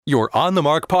Your On the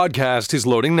Mark podcast is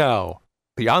loading now.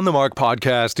 The On the Mark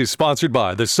podcast is sponsored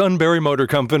by the Sunbury Motor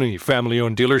Company,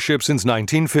 family-owned dealership since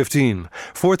 1915,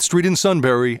 4th Street in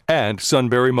Sunbury, and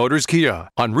Sunbury Motors Kia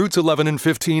on routes 11 and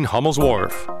 15 Hummel's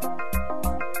Wharf.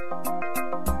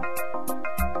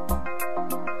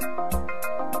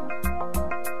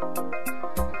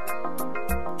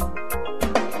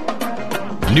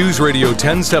 News Radio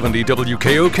 1070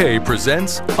 WKOK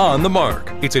presents On the Mark.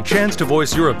 It's a chance to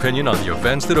voice your opinion on the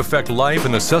events that affect life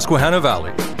in the Susquehanna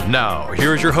Valley. Now,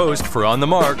 here's your host for On the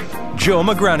Mark, Joe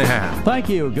McGranaghan. Thank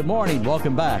you. Good morning.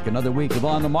 Welcome back. Another week of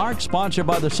On the Mark, sponsored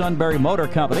by the Sunbury Motor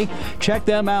Company. Check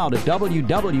them out at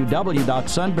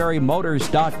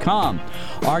www.sunburymotors.com.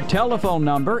 Our telephone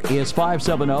number is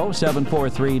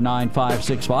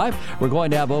 570-743-9565. We're going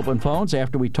to have open phones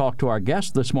after we talk to our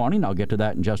guest this morning. I'll get to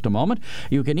that in just a moment.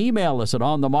 You can email us at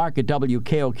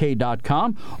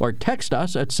onthemark@wkok.com or text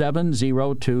us at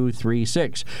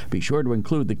 70236. Be sure to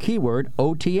include the keyword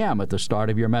OTM at the start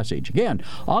of your message. Again,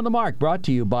 On the Mark, brought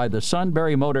to you by the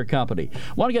Sunbury Motor Company.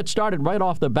 Want to get started right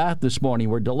off the bat this morning.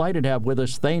 We're delighted to have with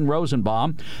us Thane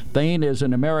Rosenbaum. Thane is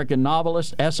an American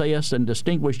novelist, essayist, and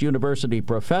distinguished university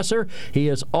professor. He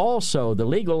is also the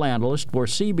legal analyst for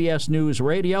CBS News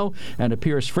Radio and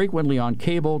appears frequently on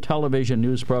cable television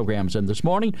news programs. And this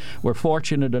morning, we're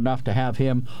fortunate enough to have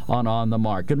him on the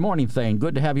Mark. Good morning, Thane.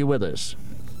 Good to have you with us.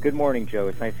 Good morning, Joe.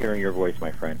 It's nice hearing your voice,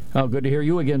 my friend. Oh, good to hear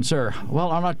you again, sir. Well,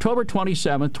 on October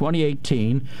 27th,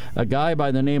 2018, a guy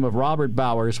by the name of Robert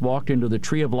Bowers walked into the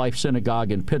Tree of Life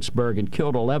Synagogue in Pittsburgh and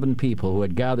killed 11 people who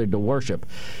had gathered to worship.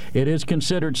 It is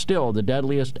considered still the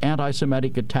deadliest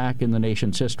anti-Semitic attack in the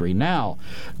nation's history. Now,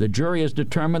 the jury has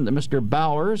determined that Mr.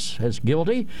 Bowers is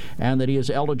guilty and that he is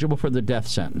eligible for the death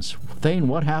sentence. Thane,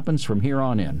 what happens from here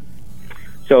on in?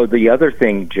 So the other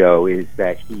thing, Joe, is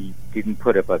that he didn't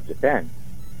put up a defense.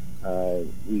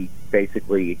 He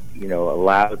basically,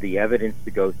 allowed the evidence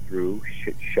to go through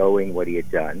showing what he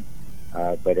had done,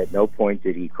 but at no point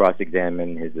did he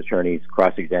cross-examine, his attorneys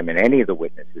cross-examine any of the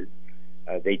witnesses.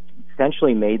 They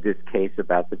essentially made this case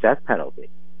about the death penalty.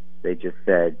 They just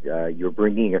said, you're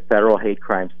bringing a federal hate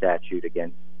crime statute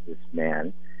against this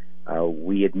man.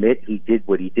 We admit he did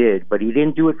what he did, but he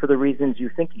didn't do it for the reasons you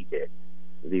think he did.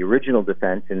 The original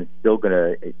defense, and it's still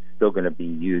gonna be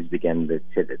used again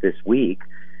this week,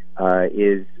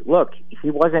 is, look,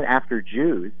 he wasn't after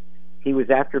Jews. He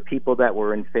was after people that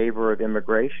were in favor of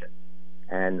immigration.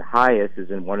 And HIAS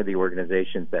is in one of the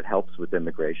organizations that helps with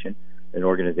immigration, an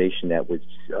organization that was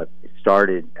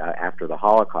started after the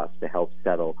Holocaust to help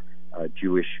settle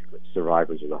Jewish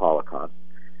survivors of the Holocaust.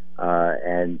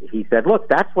 And he said, look,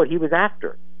 that's what he was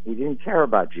after. He didn't care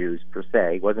about Jews per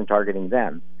se. He wasn't targeting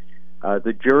them.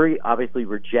 The jury obviously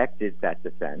rejected that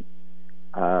defense.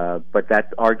 But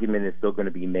that argument is still going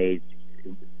to be made.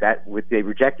 They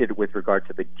rejected it with regard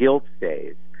to the guilt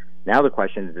phase. Now the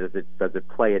question is, does it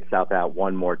play itself out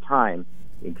one more time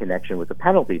in connection with the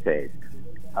penalty phase?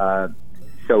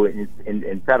 So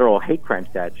in federal hate crime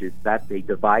statutes, that they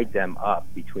divide them up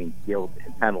between guilt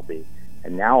and penalty.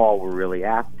 And now all we're really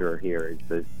after here is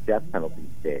the death penalty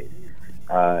phase.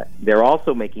 They're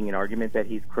also making an argument that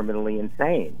he's criminally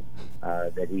insane,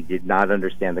 that he did not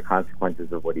understand the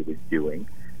consequences of what he was doing,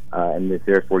 and that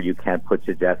therefore you can't put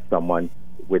to death someone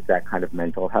with that kind of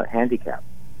mental handicap.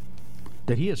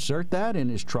 Did he assert that in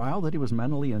his trial, that he was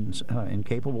mentally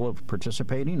incapable of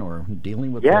participating or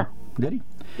dealing with? Yeah. Did he?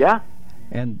 Yeah.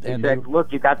 And he said,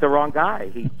 look, you got the wrong guy.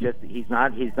 He's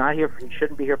not here. He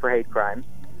shouldn't be here for hate crimes,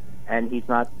 and he's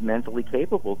not mentally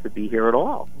capable to be here at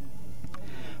all.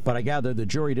 But I gather the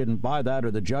jury didn't buy that, or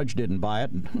the judge didn't buy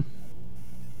it.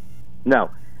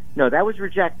 No, that was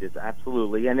rejected,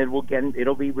 absolutely, and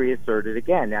it'll be reasserted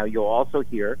again. Now you'll also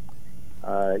hear,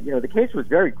 the case was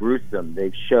very gruesome.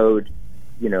 They showed,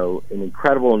 an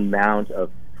incredible amount of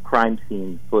crime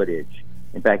scene footage.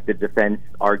 In fact, the defense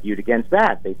argued against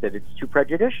that. They said it's too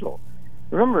prejudicial.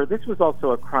 Remember, this was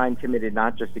also a crime committed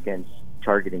not just against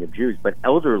targeting of Jews, but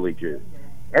elderly Jews.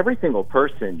 Every single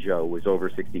person, Joe, was over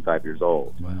 65 years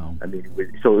old. Wow. I mean,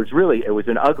 it was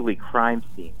an ugly crime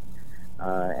scene.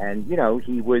 And,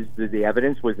 the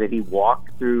evidence was that he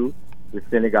walked through the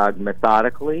synagogue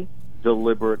methodically,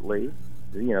 deliberately.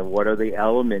 What are the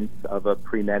elements of a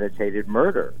premeditated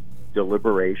murder?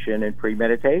 Deliberation and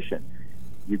premeditation.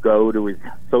 You go to his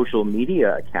social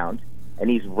media account, and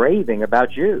he's raving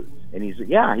about Jews. And he's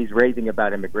raving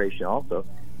about immigration also.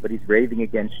 But he's raving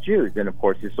against Jews, and of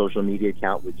course his social media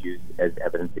account was used as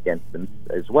evidence against them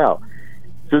as well.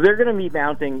 So they're going to be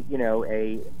mounting,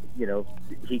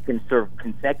 he can serve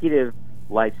consecutive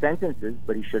life sentences,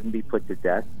 but he shouldn't be put to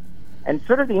death. And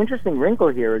sort of the interesting wrinkle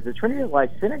here is the Trinity of Life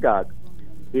Synagogue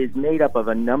is made up of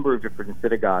a number of different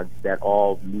synagogues that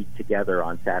all meet together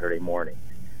on Saturday morning.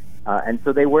 And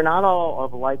so they were not all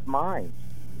of like minds.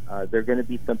 There are going to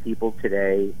be some people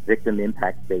today, victim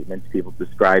impact statements, people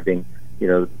describing,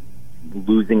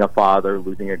 losing a father,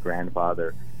 losing a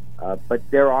grandfather. But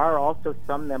there are also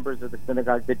some members of the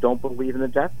synagogue that don't believe in the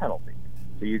death penalty.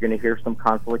 So you're going to hear some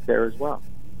conflict there as well.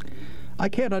 I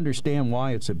can't understand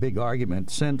why it's a big argument.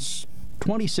 Since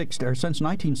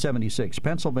 1976,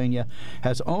 Pennsylvania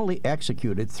has only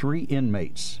executed 3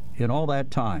 inmates in all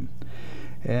that time.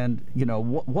 And,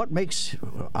 what makes...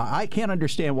 I can't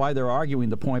understand why they're arguing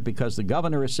the point, because the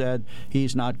governor has said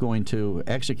he's not going to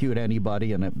execute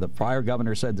anybody, and the prior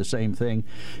governor said the same thing.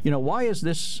 Why is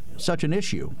this such an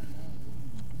issue?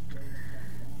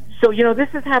 So, this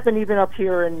has happened even up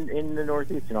here in the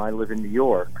Northeast. I live in New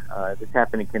York. This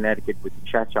happened in Connecticut with the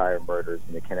Cheshire murders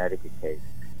in the Connecticut case.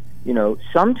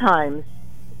 Sometimes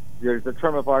there's a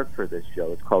term of art for this,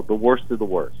 Joe. It's called the worst of the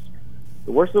worst.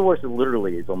 The worst of the worst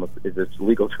literally is a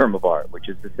legal term of art, which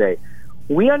is to say,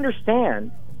 we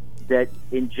understand that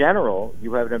in general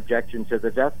you have an objection to the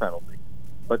death penalty,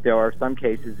 but there are some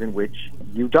cases in which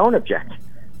you don't object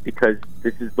because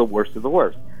this is the worst of the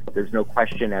worst. There's no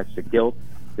question as to guilt.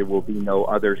 There will be no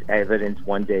other evidence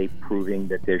one day proving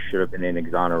that there should have been an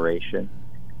exoneration.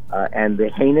 And the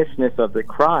heinousness of the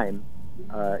crime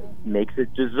makes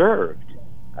it deserved.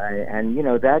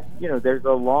 There's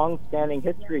a long-standing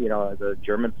history. The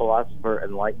German philosopher,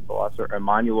 enlightened philosopher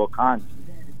Immanuel Kant,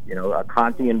 a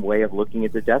Kantian way of looking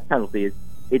at the death penalty is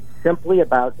it's simply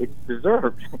about it's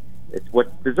deserved. It's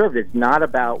what's deserved. It's not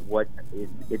about what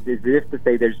it's as if to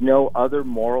say there's no other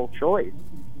moral choice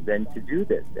than to do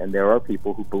this. And there are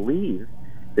people who believe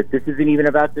that this isn't even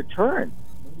about deterrence,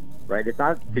 right? It's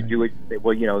not to do it.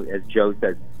 Well, as Joe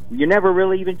says, you never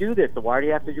really even do this, so why do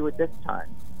you have to do it this time?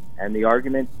 And the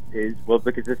argument is, well,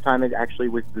 because this time it actually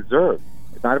was deserved.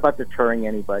 It's not about deterring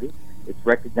anybody. It's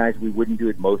recognized we wouldn't do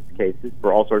it most cases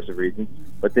for all sorts of reasons,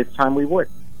 but this time we would.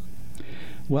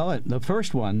 Well, the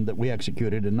first one that we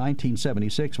executed in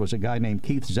 1976 was a guy named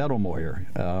Keith Zettelmoyer,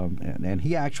 and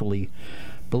he actually,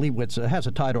 has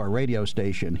a tie to our radio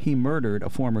station. He murdered a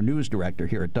former news director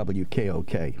here at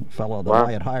WKOK, a fellow that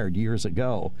I had hired years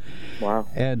ago. Wow.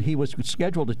 And he was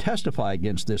scheduled to testify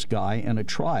against this guy in a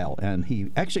trial, and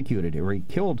he executed him, or he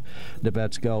killed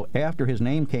Devetsko after his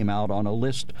name came out on a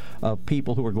list of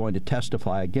people who were going to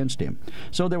testify against him.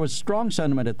 So there was strong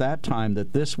sentiment at that time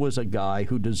that this was a guy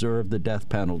who deserved the death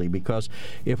penalty, because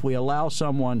if we allow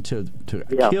someone to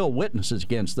kill witnesses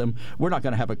against them, we're not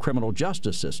going to have a criminal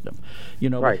justice system.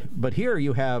 Right. But here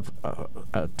you have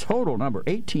a total number,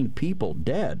 18 people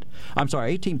dead.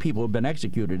 18 people have been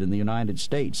executed in the United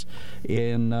States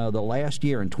in the last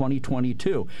year, in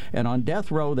 2022. And on death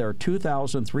row, there are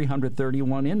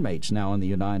 2,331 inmates now in the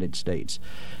United States.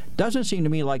 Doesn't seem to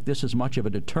me like this is much of a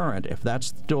deterrent, if that's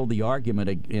still the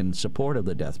argument in support of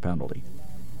the death penalty.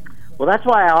 Well, that's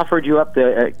why I offered you up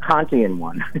the Kantian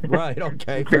one. Right,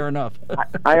 okay, fair enough.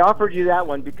 I offered you that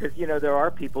one because, there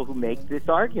are people who make this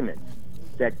argument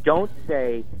that don't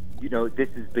say, this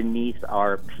is beneath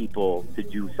our people to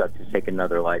do such, to take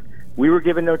another life. We were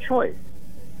given no choice,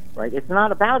 right? It's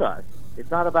not about us. It's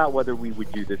not about whether we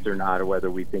would do this or not, or whether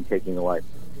we think taking a life.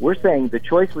 We're saying the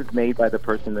choice was made by the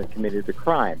person that committed the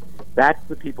crime. That's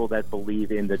the people that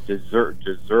believe in the deserved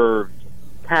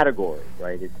category,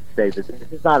 right? It's to say that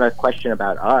this is not a question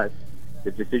about us.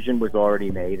 The decision was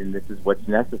already made, and this is what's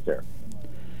necessary.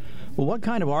 Well, what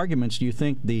kind of arguments do you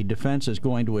think the defense is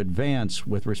going to advance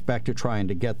with respect to trying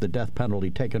to get the death penalty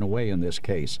taken away in this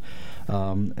case?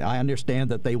 I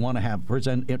understand that they want to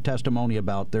present testimony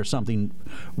about there's something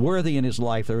worthy in his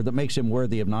life there that makes him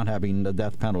worthy of not having the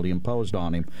death penalty imposed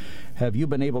on him. Have you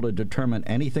been able to determine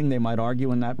anything they might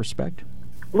argue in that respect?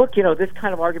 Look, this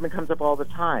kind of argument comes up all the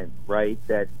time, right?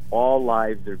 That all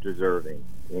lives are deserving.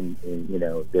 There's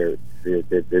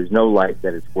no life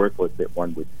that is worthless that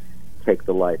one would take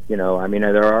the life.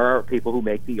 There are people who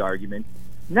make the argument.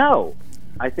 No,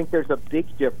 I think there's a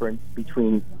big difference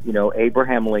between,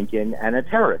 Abraham Lincoln and a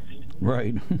terrorist.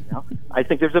 Right. I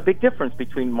think there's a big difference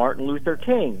between Martin Luther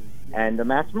King and a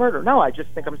mass murder. No, I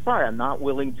just think, I'm not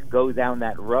willing to go down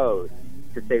that road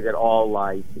to say that all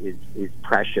life is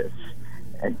precious.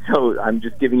 And so I'm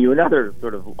just giving you another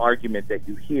sort of argument that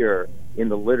you hear in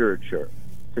the literature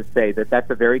to say that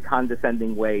that's a very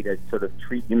condescending way to sort of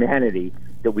treat humanity,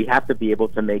 that we have to be able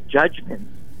to make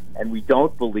judgments, and we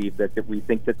don't believe that we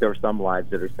think that there are some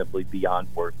lives that are simply beyond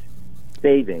worth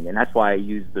saving. And that's why I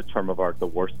use the term of art, the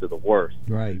worst of the worst.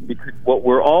 Right. Because what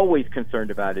we're always concerned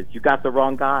about is you got the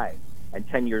wrong guy, and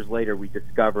 10 years later we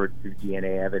discovered through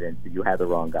DNA evidence that you had the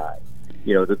wrong guy.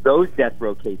 Those death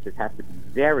row cases have to be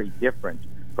very different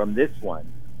from this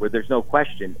one, where there's no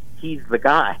question he's the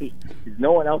guy.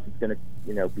 No one else is going to,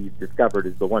 be discovered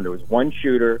as the one. There was one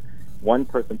shooter, one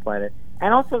person planned it,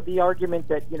 and also the argument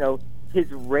that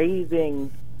his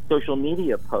raving social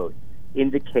media posts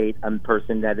indicate a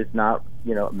person that is not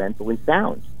mentally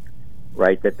sound,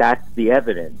 right? That's the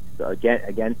evidence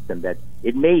against him. That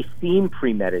it may seem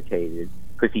premeditated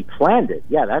because he planned it.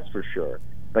 Yeah, that's for sure.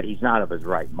 But he's not of his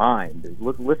right mind.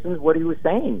 Listen to what he was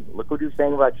saying. Look what he was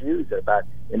saying about Jews, about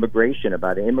immigration,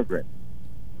 about immigrants.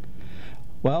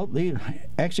 Well, the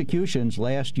executions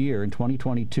last year in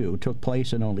 2022 took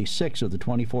place in only 6 of the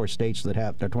 27 states that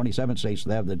have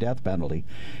the death penalty: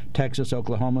 Texas,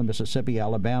 Oklahoma, Mississippi,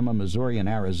 Alabama, Missouri, and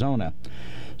Arizona.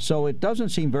 So it doesn't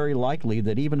seem very likely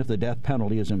that even if the death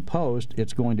penalty is imposed,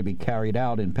 it's going to be carried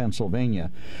out in Pennsylvania.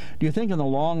 Do you think in the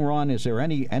long run, is there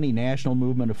any national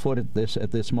movement afoot at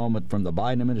this moment from the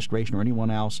Biden administration or anyone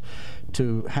else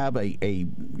to have a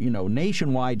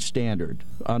nationwide standard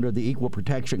under the Equal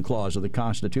Protection Clause of the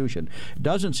Constitution? It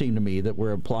doesn't seem to me that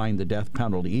we're applying the death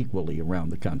penalty equally around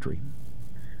the country.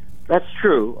 That's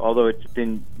true, although it's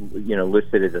been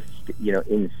listed as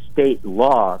in state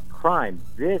law crime.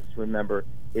 This, remember,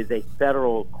 is a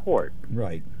federal court.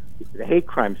 Right. It's a hate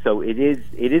crime, so it is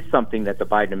something that the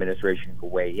Biden administration can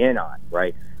weigh in on,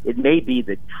 right? It may be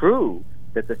true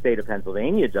that the state of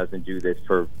Pennsylvania doesn't do this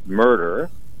for murder,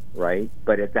 right?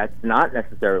 But if that's not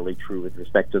necessarily true with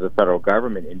respect to the federal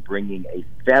government in bringing a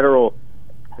federal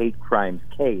hate crimes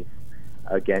case,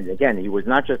 again, it was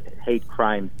not just hate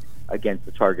crimes against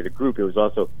the targeted group, it was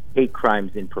also hate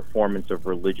crimes in performance of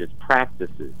religious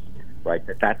practices, right?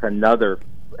 That's another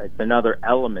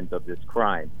element of this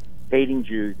crime, hating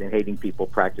Jews and hating people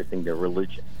practicing their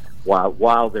religion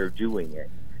while they're doing it.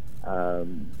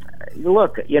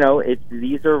 Look,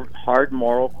 these are hard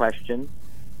moral questions.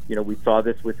 We saw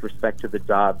this with respect to the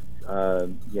Dobbs,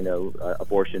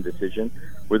 abortion decision,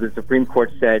 where the Supreme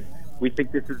Court said, we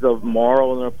think this is a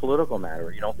moral and a political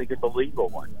matter. You don't think it's a legal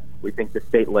one. We think the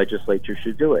state legislature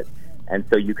should do it. And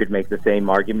so you could make the same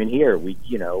argument here.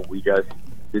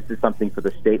 This is something for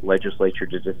the state legislature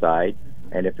to decide.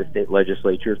 And if the state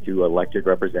legislature, through elected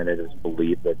representatives,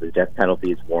 believe that the death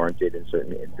penalty is warranted in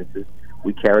certain instances,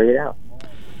 we carry it out.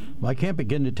 Well, I can't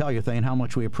begin to tell you, Thane, how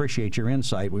much we appreciate your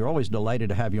insight. We're always delighted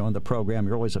to have you on the program.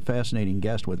 You're always a fascinating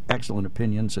guest with excellent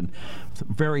opinions and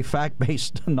very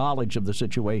fact-based knowledge of the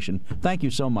situation. Thank you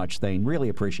so much, Thane. Really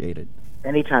appreciate it.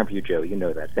 Anytime for you, Joe. You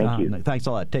know that. Thank you. Thanks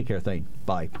a lot. Take care, Thane.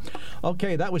 Bye.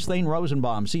 Okay, that was Thane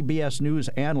Rosenbaum, CBS News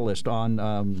analyst on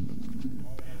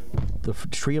the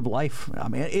Tree of Life. I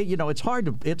mean, it's hard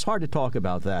to talk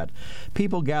about that.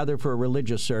 People gather for a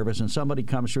religious service, and somebody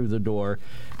comes through the door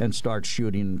and starts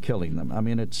shooting and killing them. I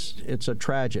mean, it's a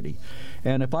tragedy.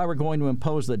 And if I were going to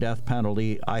impose the death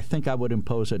penalty, I think I would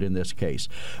impose it in this case.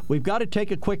 We've got to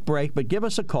take a quick break, but give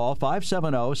us a call,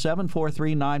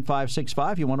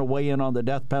 570-743-9565. You want to weigh in on the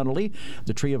death penalty,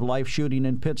 the Tree of Life shooting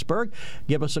in Pittsburgh.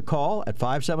 Give us a call at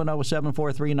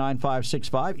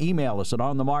 570-743-9565. Email us at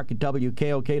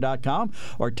onthemark@WKOK.com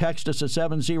or text us at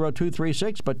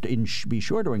 70236, but be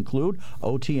sure to include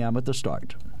OTM at the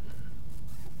start.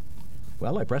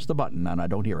 Well, I pressed the button and I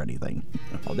don't hear anything.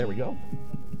 Oh, there we go.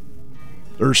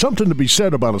 There's something to be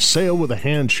said about a sale with a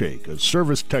handshake, a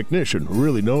service technician who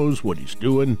really knows what he's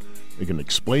doing. They can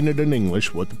explain it in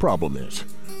English what the problem is.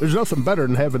 There's nothing better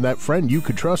than having that friend you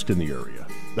could trust in the area.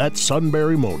 That's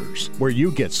Sunbury Motors, where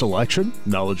you get selection,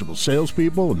 knowledgeable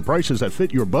salespeople, and prices that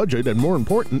fit your budget, and more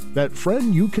important, that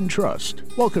friend you can trust.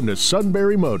 Welcome to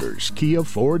Sunbury Motors, Kia,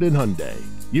 Ford, and Hyundai.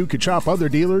 You could shop other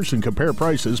dealers and compare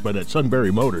prices, but at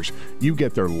Sunbury Motors, you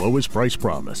get their lowest price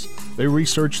promise. They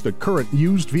research the current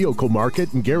used vehicle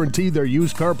market and guarantee their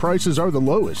used car prices are the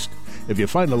lowest. If you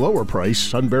find a lower price,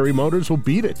 Sunbury Motors will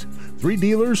beat it. 3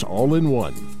 dealers all in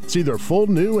one. See their full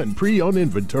new and pre-owned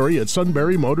inventory at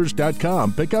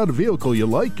sunburymotors.com. Pick out a vehicle you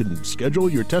like and schedule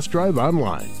your test drive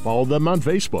online. Follow them on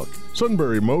Facebook.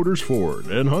 Sunbury Motors Ford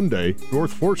and Hyundai,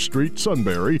 North 4th Street,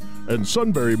 Sunbury, and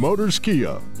Sunbury Motors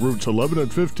Kia, routes 11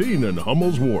 and 15 in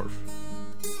Hummel's Wharf.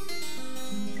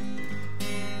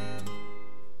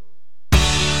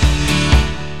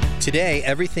 Today,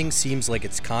 everything seems like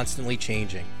it's constantly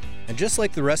changing. And just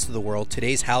like the rest of the world,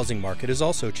 today's housing market is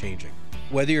also changing.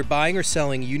 Whether you're buying or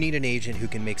selling, you need an agent who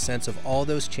can make sense of all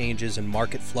those changes and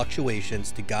market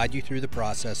fluctuations to guide you through the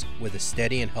process with a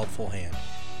steady and helpful hand.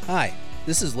 Hi,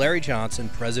 this is Larry Johnson,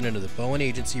 president of the Bowen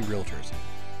Agency Realtors,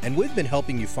 and we've been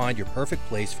helping you find your perfect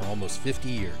place for almost 50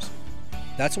 years.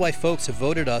 That's why folks have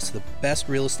voted us the best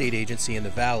real estate agency in the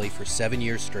Valley for 7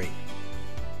 years straight.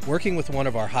 Working with one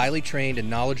of our highly trained and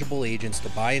knowledgeable agents to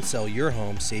buy and sell your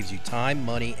home saves you time,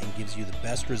 money, and gives you the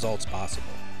best results possible.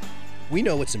 We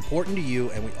know what's important to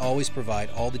you, and we always provide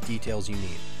all the details you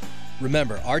need.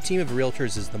 Remember, our team of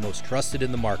realtors is the most trusted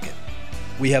in the market.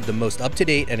 We have the most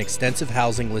up-to-date and extensive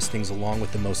housing listings along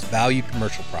with the most valued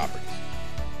commercial properties.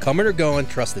 Coming or going,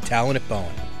 trust the talent at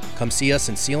Bowen. Come see us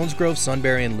in Selinsgrove,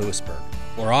 Sunbury, and Lewisburg,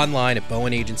 or online at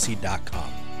bowenagency.com.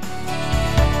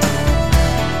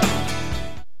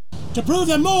 To prove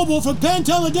that mobile from Penn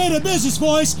Teledata Business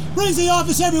Voice brings the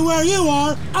office everywhere you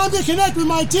are, I'm going to connect with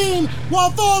my team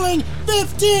while falling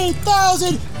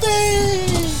 15,000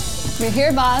 feet! We're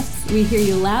here, boss. We hear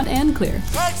you loud and clear.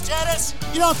 Thanks, Janice.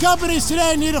 You know, companies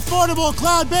today need affordable,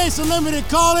 cloud-based, unlimited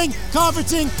calling,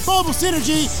 conferencing, mobile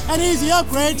synergy, and easy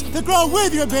upgrades to grow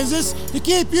with your business to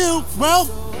keep you, well,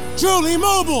 truly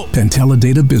mobile. Penn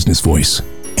Teledata Business Voice.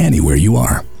 Anywhere you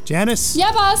are. Janice?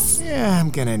 Yeah, boss. Yeah, I'm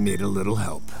going to need a little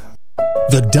help.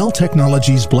 The Dell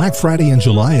Technologies Black Friday and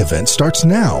July event starts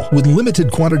now with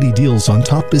limited quantity deals on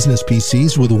top business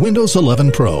PCs with Windows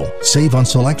 11 Pro. Save on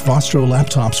select Vostro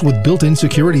laptops with built-in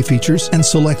security features and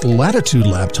select Latitude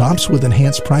laptops with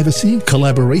enhanced privacy,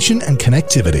 collaboration, and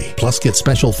connectivity. Plus, get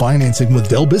special financing with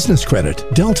Dell Business Credit.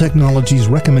 Dell Technologies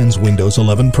recommends Windows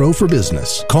 11 Pro for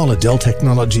business. Call a Dell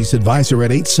Technologies advisor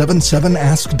at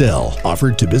 877-ASK-DELL.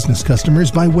 Offered to business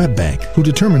customers by WebBank, who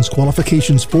determines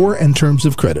qualifications for and terms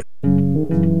of credit.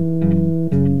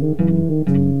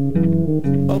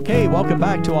 Okay, welcome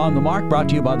back to On the Mark, brought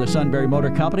to you by the Sunbury Motor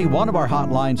Company. One of our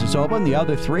hotlines is open. The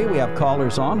other three, we have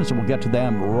callers on, so we'll get to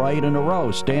them right in a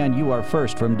row. Stan, you are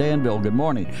first from Danville. Good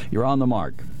morning. You're on the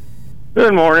mark.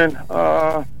 Good morning.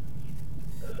 What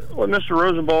Mr.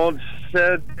 Rosenbaum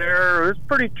said there is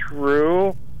pretty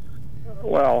true.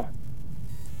 Well,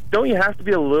 don't you have to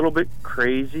be a little bit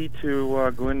crazy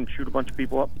to go in and shoot a bunch of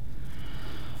people up?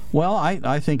 Well,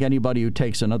 I think anybody who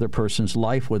takes another person's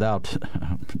life without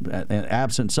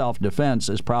absent self-defense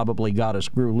has probably got a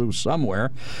screw loose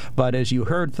somewhere. But as you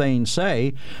heard Thane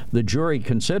say, the jury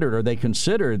considered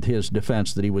his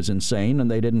defense that he was insane,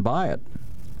 and they didn't buy it.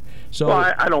 So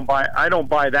well, I don't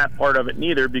buy that part of it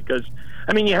neither, because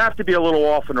I mean, you have to be a little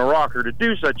off in a rocker to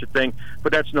do such a thing,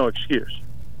 but that's no excuse.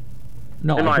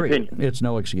 No, in I my agree. opinion. It's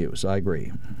no excuse. I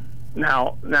agree.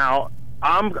 Now,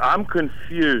 I'm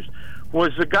confused.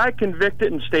 Was the guy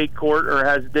convicted in state court,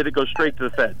 or did it go straight to the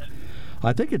feds?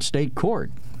 I think it's state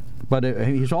court, but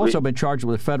he's also been charged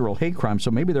with a federal hate crime, so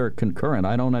maybe they're concurrent.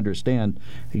 I don't understand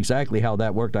exactly how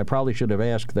that worked. I probably should have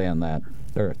asked Thane that.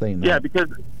 Yeah,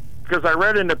 because I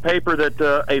read in the paper that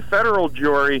a federal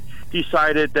jury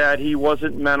decided that he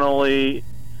wasn't mentally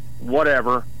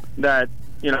whatever, that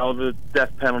the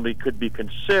death penalty could be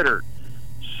considered.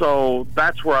 So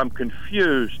that's where I'm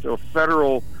confused. A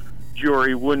federal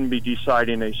jury wouldn't be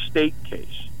deciding a state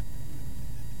case.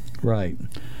 Right.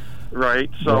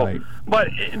 So, right. But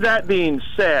that being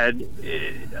said,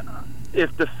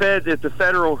 if there is a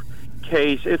federal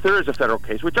case,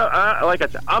 which like I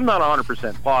said, I'm not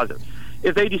 100% positive.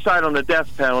 If they decide on the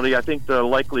death penalty, I think the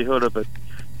likelihood of a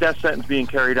death sentence being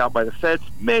carried out by the feds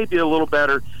may be a little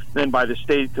better than by the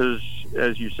state, because,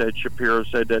 as you said, Shapiro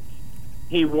said that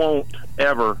he won't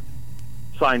ever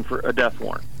sign for a death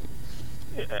warrant.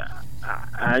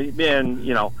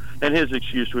 And his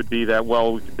excuse would be that,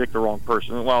 well, we picked the wrong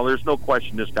person. Well, there's no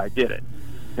question this guy did it.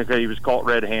 Okay, he was caught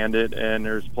red-handed, and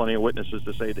there's plenty of witnesses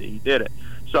to say that he did it.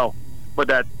 So, but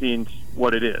that means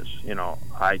what it is.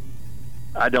 I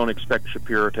don't expect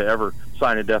Shapiro to ever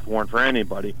sign a death warrant for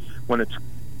anybody when it's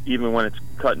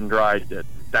cut and dried that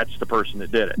that's the person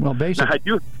that did it. Well,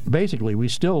 basically, we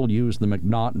still use the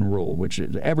McNaughton rule, which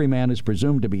is every man is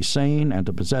presumed to be sane and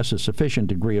to possess a sufficient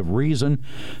degree of reason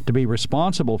to be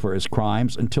responsible for his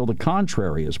crimes until the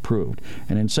contrary is proved.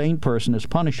 An insane person is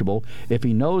punishable if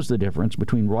he knows the difference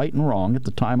between right and wrong at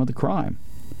the time of the crime.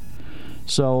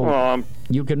 So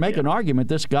you can make an argument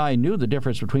this guy knew the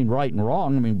difference between right and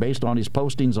wrong, based on his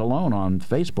postings alone on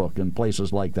Facebook and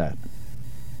places like that.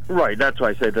 Right, that's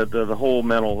why I say that the whole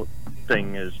mental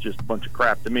thing is just a bunch of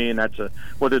crap to me, and that's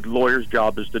what the lawyer's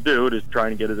job is to do, is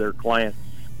trying to get their client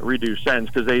a reduced sentence,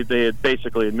 because they had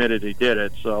basically admitted he did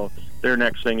it, so their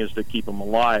next thing is to keep him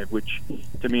alive, which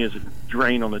to me is a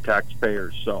drain on the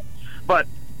taxpayers. So, but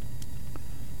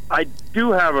I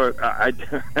do have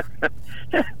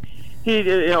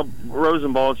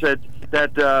Rosenbaum said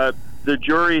that the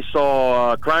jury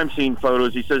saw crime scene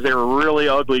photos. He says they were really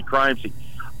ugly crime scenes.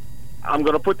 I'm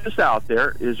going to put this out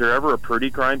there. Is there ever a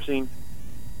pretty crime scene?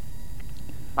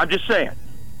 I'm just saying.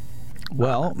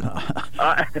 Well, you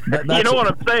know what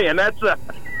I'm saying. That's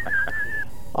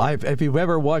If you've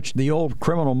ever watched the old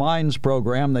Criminal Minds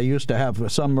program, they used to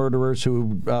have some murderers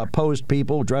who posed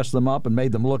people, dressed them up, and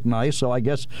made them look nice. So I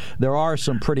guess there are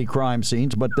some pretty crime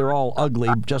scenes, but they're all ugly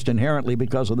just inherently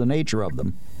because of the nature of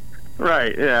them.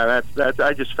 Right. Yeah. That's.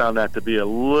 I just found that to be a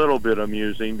little bit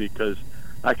amusing because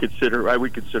I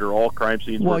would consider all crime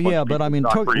scenes. Well, yeah, but I mean,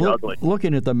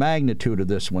 looking at the magnitude of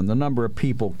this one, the number of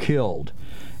people killed,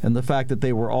 and the fact that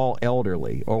they were all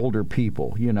older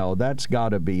people, that's got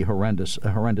to be a horrendous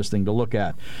thing to look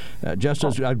at. Just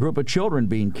as a group of children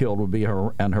being killed would be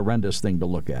an horrendous thing to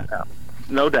look at. Yeah,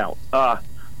 no doubt.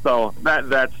 So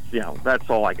that's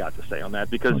all I got to say on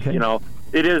that because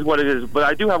it is what it is. But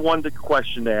I do have one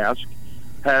question to ask.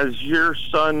 Has your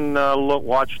son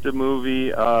watched the movie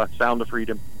Sound of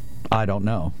Freedom? I don't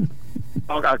know.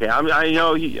 Okay, I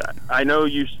know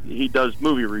he does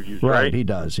movie reviews, right? Right, he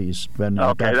does. He's been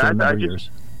that for a number of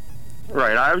years.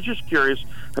 Right, I was just curious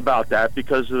about that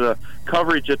because of the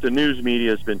coverage that the news media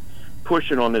has been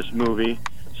pushing on this movie,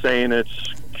 saying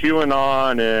it's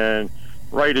QAnon and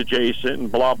right adjacent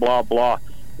and blah, blah, blah.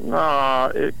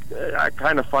 I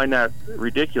kind of find that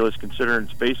ridiculous considering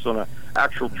it's based on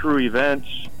actual true events,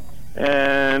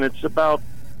 and it's about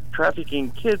sex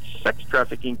trafficking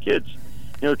kids,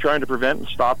 trying to prevent and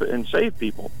stop it and save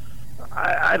people.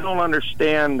 I don't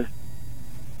understand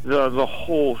the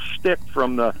whole shtick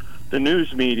from the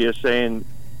news media saying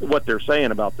what they're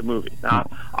saying about the movie. Now,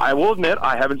 I will admit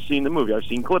I haven't seen the movie. I've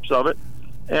seen clips of it,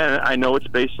 and I know it's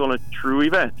based on a true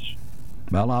events.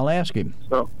 Well, I'll ask him.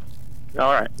 So,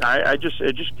 all right. I'm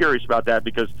just curious about that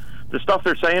because the stuff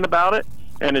they're saying about it,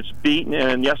 and it's beaten.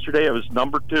 And yesterday it was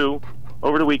number 2.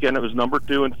 Over the weekend it was number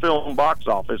 2 in film box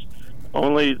office,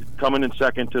 only coming in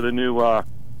second to the new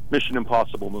Mission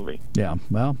Impossible movie. Yeah,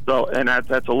 well. So, and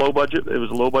that's a low budget. It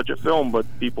was a low budget film, but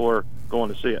people are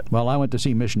going to see it. Well, I went to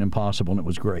see Mission Impossible, and it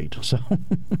was great. So.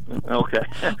 Okay.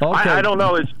 I don't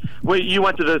know. Wait, you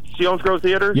went to the Selinsgrove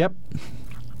Theater? Yep.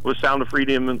 Was Sound of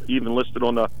Freedom even listed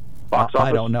on the box office?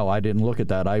 I don't know. I didn't look at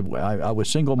that. I was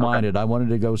single-minded. Okay. I wanted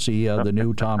to go see the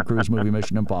new Tom Cruise movie,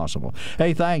 Mission Impossible.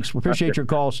 Hey, thanks. We appreciate your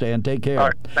call, Stan. Take care.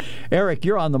 All right. Eric,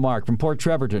 you're on the mark from Port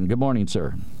Trevorton. Good morning,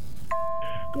 sir.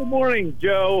 Good morning,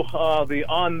 Joe. The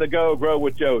On the Go Grow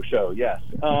with Joe show. Yes.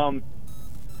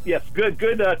 Yes.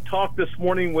 Good talk this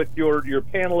morning with your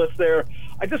panelists there.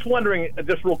 I'm just wondering,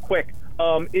 just real quick,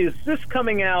 is this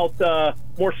coming out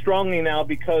more strongly now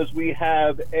because we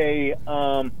have a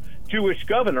Jewish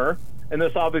governor, and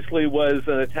this obviously was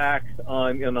an attack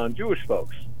on Jewish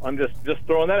folks? I'm just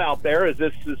throwing that out there. Is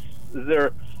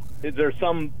there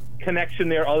some connection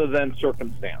there other than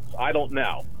circumstance? I don't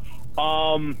know.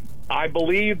 I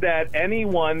believe that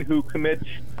anyone who commits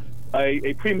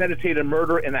a premeditated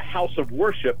murder in a house of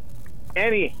worship,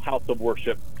 any house of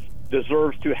worship,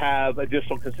 deserves to have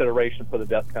additional consideration for the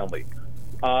death penalty.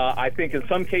 I think in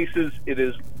some cases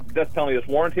death penalty is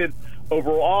warranted.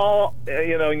 Overall,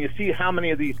 and you see how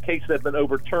many of these cases have been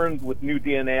overturned with new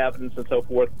DNA evidence and so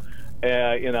forth.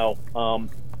 It's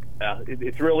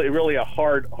really a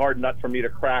hard nut for me to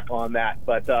crack on that.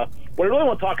 But what I really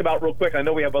want to talk about real quick, I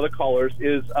know we have other callers,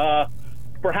 is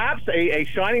perhaps a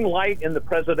shining light in the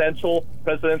presidential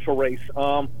race.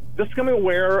 Just becoming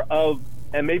aware of,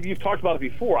 and maybe you've talked about it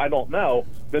before, I don't know,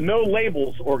 the No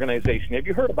Labels organization. Have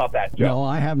you heard about that, Joe? No,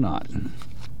 I have not.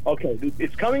 Okay,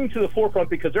 it's coming to the forefront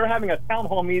because they're having a town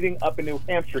hall meeting up in New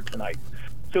Hampshire tonight.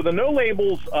 So the No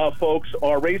Labels folks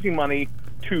are raising money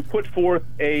to put forth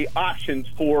a third option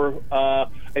for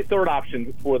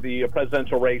the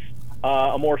presidential race,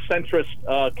 a more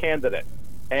centrist candidate.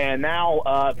 And now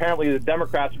apparently the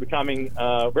Democrats are becoming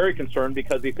very concerned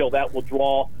because they feel that will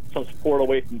draw some support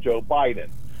away from Joe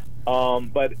Biden.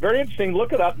 But very interesting.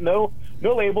 Look it up. No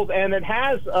Labels, and it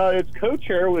has its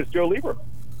co-chair was Joe Lieberman.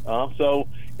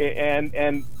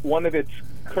 And one of its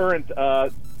current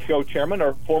co-chairmen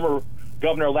or former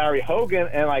Governor Larry Hogan,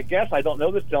 and I guess I don't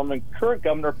know this gentleman, current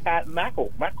Governor Pat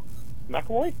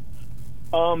McElroy.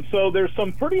 So there's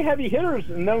some pretty heavy hitters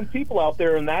and known people out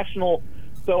there in national.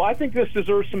 So I think this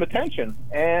deserves some attention.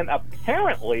 And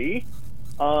apparently,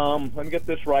 let me get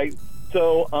this right.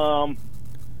 So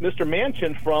Mr.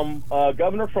 Manchin,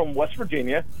 governor from West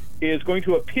Virginia, is going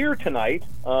to appear tonight,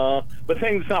 but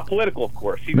saying it's not political, of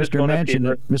course.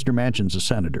 Mr. Manchin's a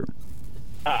senator.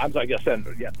 I'm sorry, yes,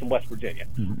 senator, yes, from West Virginia.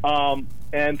 Mm-hmm.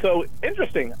 And so,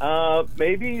 interesting.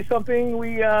 Maybe something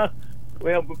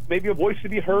maybe a voice to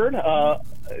be heard.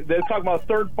 They're talking about a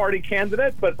third-party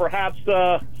candidate, but perhaps,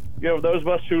 those of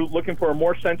us who are looking for a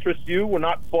more centrist view, we're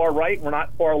not far right, we're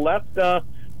not far left,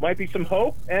 might be some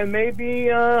hope. And maybe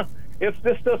if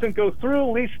this doesn't go through,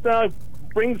 at least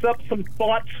brings up some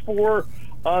thoughts for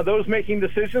those making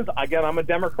decisions. Again, I'm a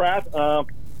Democrat.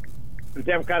 the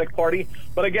Democratic Party.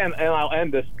 But again, and I'll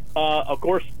end this. Of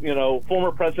course,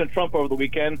 former President Trump over the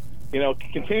weekend,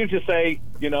 continues to say,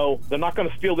 they're not going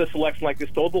to steal this election like they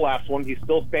stole the last one. He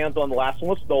still stands on the last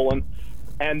one was stolen.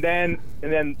 And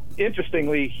then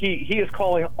interestingly, he is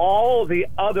calling all the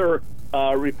other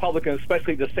Republicans,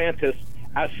 especially DeSantis,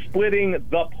 as splitting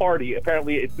the party.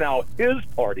 Apparently, it's now his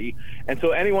party, and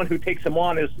so anyone who takes him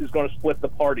on is going to split the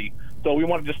party. So we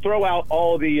want to just throw out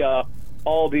all the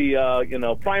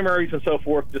primaries and so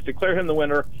forth, just declare him the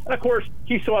winner. And of course,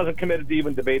 he still hasn't committed to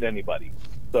even debate anybody.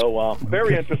 So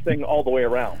very interesting all the way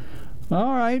around.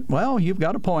 All right. Well, you've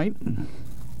got a point.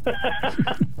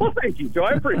 Well, thank you, Joe.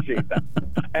 I appreciate that.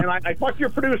 And I talked to your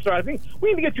producer. I think we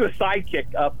need to get you a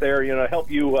sidekick up there, help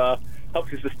you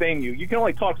sustain you. You can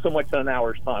only talk so much in an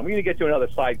hour's time. We need to get you another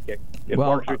sidekick.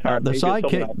 Well, the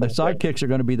sidekicks are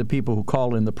going to be the people who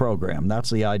call in the program. That's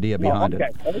the idea behind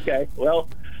it. Okay. Well,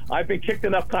 I've been kicked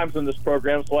enough times in this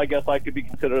program, so I guess I could be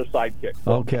considered a sidekick.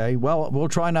 So. Okay. Well, we'll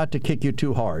try not to kick you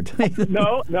too hard.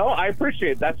 No, I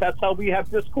appreciate it. That's how we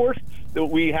have discourse. That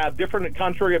we have different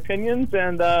contrary opinions,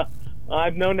 and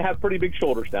I've known to have pretty big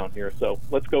shoulders down here, so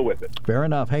let's go with it. Fair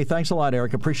enough. Hey, thanks a lot,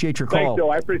 Eric. Appreciate your call. Thanks, Joe.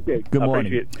 I appreciate it. Good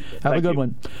morning. Have a good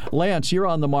one. Lance, you're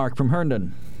on the mark from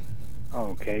Herndon.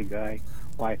 Okay, Guy.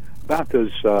 Why, about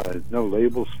those no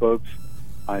labels, folks,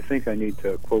 I think I need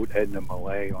to quote Edna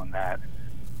Millay on that.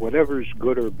 Whatever's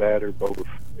good or bad or both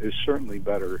is certainly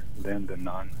better than the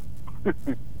none.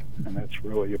 And that's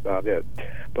really about it.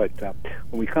 But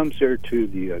when we come there to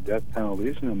the death penalty,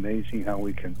 isn't it amazing how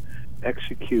we can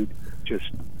execute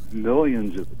just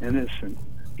millions of innocent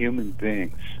human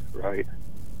beings, right?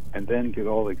 And then get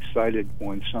all excited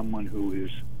when someone who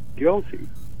is guilty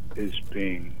is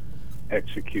being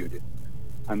executed.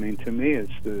 I mean, to me,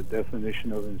 it's the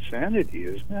definition of insanity,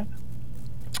 isn't it?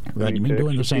 Right, you mean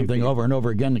doing the same thing over and over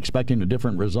again, expecting a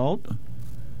different result?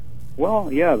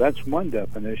 Well, yeah, that's one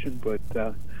definition,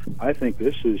 but I think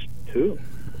this is too.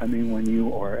 I mean, when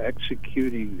you are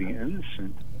executing the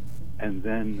innocent and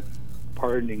then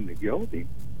pardoning the guilty,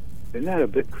 isn't that a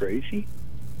bit crazy?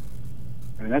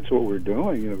 I mean, that's what we're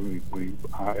doing. We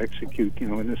execute,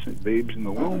 innocent babes in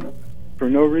the womb for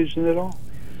no reason at all.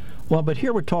 Well, but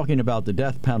here we're talking about the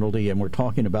death penalty, and we're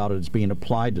talking about it as being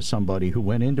applied to somebody who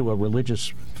went into a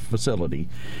religious facility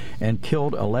and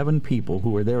killed 11 people who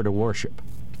were there to worship.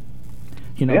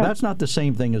 That's not the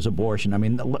same thing as abortion. I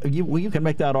mean, you can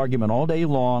make that argument all day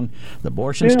long. The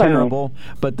abortion's terrible,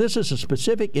 but this is a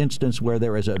specific instance where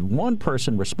there is one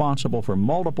person responsible for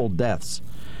multiple deaths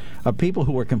of people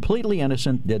who were completely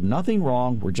innocent, did nothing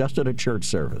wrong, were just at a church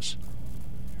service.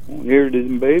 Well, here it is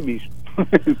in babies.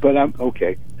 But I'm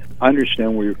okay. I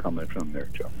understand where you're coming from there,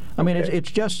 Joe. I mean,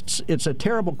 it's a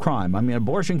terrible crime. I mean,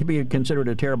 abortion can be considered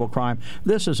a terrible crime.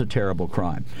 This is a terrible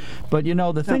crime. But,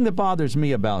 the thing that bothers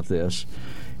me about this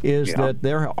is that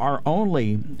there are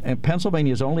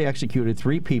Pennsylvania's only executed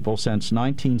 3 people since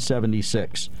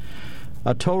 1976.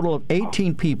 A total of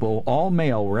 18 people, all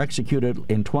male, were executed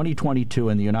in 2022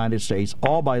 in the United States,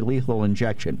 all by lethal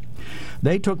injection.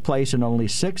 They took place in only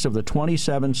 6 of the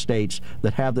 27 states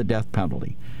that have the death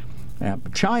penalty.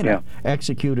 China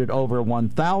executed over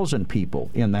 1,000 people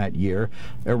in that year.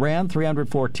 Iran,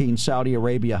 314. Saudi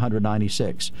Arabia,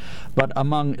 196. But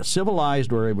among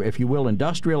civilized, or if you will,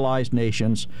 industrialized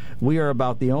nations, we are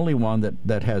about the only one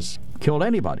that has killed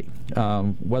anybody,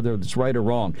 whether it's right or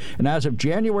wrong. And as of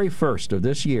January 1st of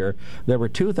this year, there were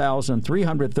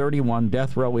 2,331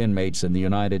 death row inmates in the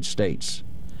United States.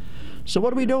 So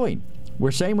what are we doing? We're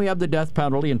saying we have the death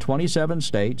penalty in 27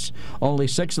 states. Only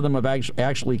 6 of them have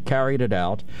actually carried it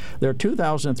out. There are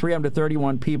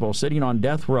 2,331 people sitting on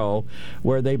death row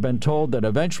where they've been told that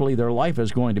eventually their life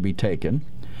is going to be taken.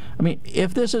 I mean,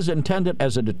 if this is intended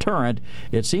as a deterrent,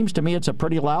 it seems to me it's a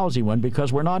pretty lousy one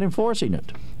because we're not enforcing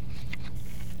it.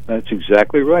 That's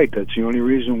exactly right. That's the only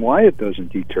reason why it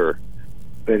doesn't deter.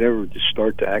 If they'd ever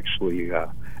start to actually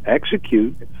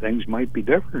execute, things might be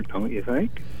different, don't you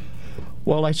think?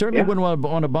 Well, I certainly wouldn't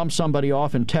want to bump somebody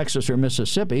off in Texas or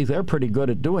Mississippi. They're pretty good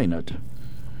at doing it.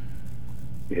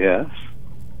 Yes.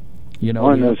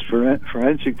 On those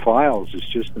forensic files, it's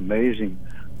just amazing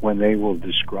when they will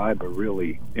describe a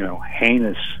really,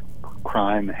 heinous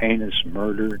crime, heinous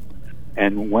murder,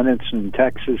 and when it's in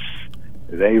Texas,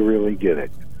 they really get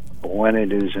it. But when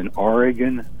it is in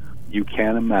Oregon, you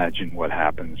can't imagine what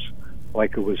happens.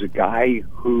 Like it was a guy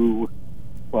who,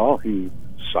 he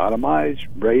sodomized,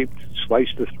 raped,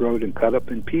 sliced the throat, and cut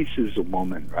up in pieces a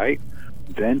woman, right?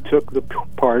 Then took the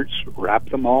parts, wrapped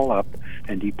them all up,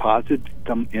 and deposited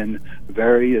them in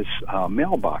various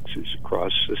mailboxes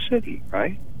across the city,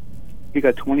 right? He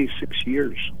got 26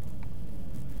 years.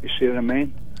 You see what I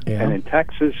mean? Yeah. And in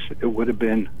Texas, it would have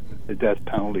been the death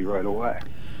penalty right away.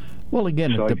 Well,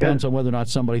 again, it depends on whether or not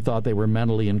somebody thought they were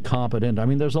mentally incompetent. I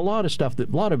mean, there's a lot of stuff, a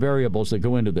lot of variables that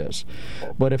go into this.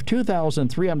 But if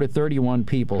 2,331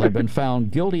 people have been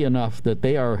found guilty enough that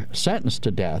they are sentenced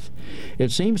to death,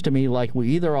 it seems to me like we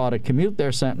either ought to commute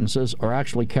their sentences or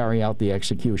actually carry out the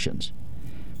executions.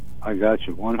 I got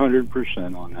you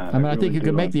 100% on that. I mean, I think you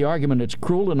could make the argument it's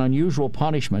cruel and unusual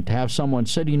punishment to have someone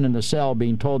sitting in the cell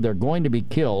being told they're going to be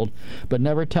killed, but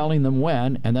never telling them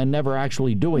when, and then never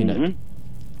actually doing it.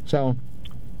 So,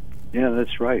 yeah,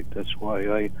 that's right. That's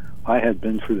why I had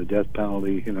been for the death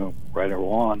penalty, right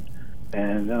along,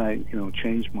 and then I,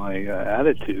 changed my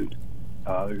attitude.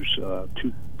 There's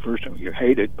two verses, you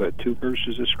hate it, but two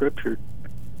verses of Scripture.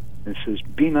 It says,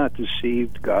 "Be not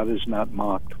deceived, God is not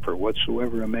mocked, for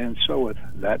whatsoever a man soweth,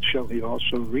 that shall he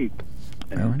also reap.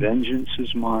 And vengeance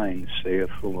is mine, saith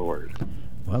the Lord."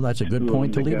 Well, that's a good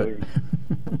point to leave it.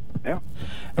 Yeah.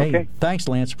 Hey, okay. Thanks,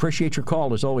 Lance. Appreciate your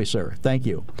call as always, sir. Thank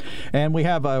you. And we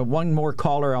have one more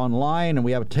caller online, and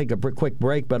we have to take a quick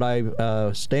break. But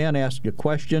Stan asked a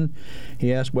question.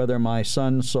 He asked whether my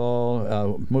son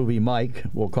saw movie Mike,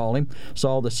 we'll call him,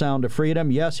 saw The Sound of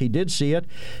Freedom. Yes, he did see it.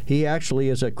 He actually,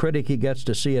 as a critic, he gets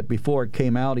to see it before it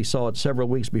came out. He saw it several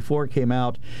weeks before it came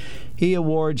out. He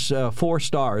awards 4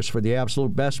 stars for the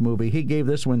absolute best movie. He gave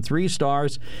this one 3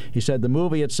 stars. He said the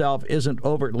movie itself isn't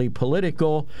overtly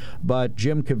political, but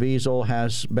Jim Caviezel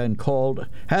has been called,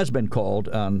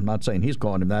 I'm not saying he's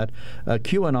calling him that, a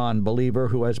QAnon believer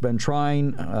who has been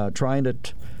trying to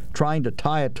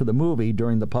tie it to the movie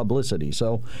during the publicity.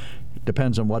 So it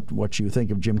depends on what you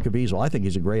think of Jim Caviezel. I think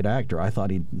he's a great actor. I thought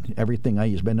everything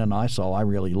he's been in I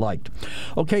really liked.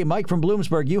 Okay, Mike from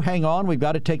Bloomsburg, you hang on. We've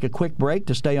got to take a quick break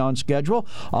to stay on schedule.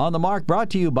 On the Mark, brought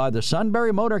to you by the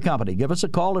Sunbury Motor Company. Give us a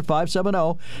call at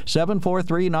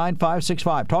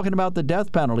 570-743-9565. Talking about the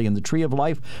death penalty in the Tree of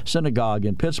Life Synagogue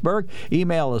in Pittsburgh.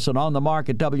 Email us at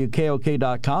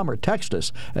onthemark@WKOK.com or text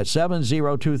us at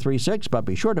 70236, but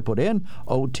be sure to put in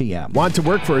OTM. Want to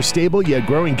work for a stable yet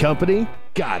growing company?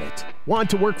 Got it. Want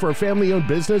to work for a family-owned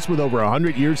business with over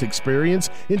 100 years' experience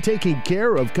in taking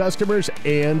care of customers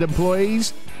and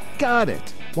employees? Got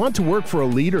it. Want to work for a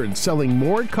leader in selling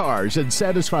more cars and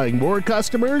satisfying more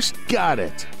customers? Got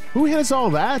it. Who has all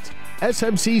that?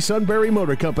 SMC Sunbury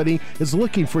Motor Company is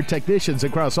looking for technicians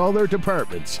across all their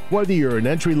departments. Whether you're an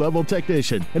entry-level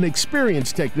technician, an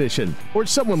experienced technician, or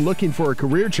someone looking for a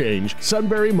career change,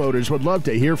 Sunbury Motors would love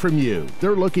to hear from you.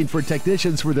 They're looking for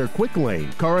technicians for their quick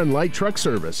lane, car and light truck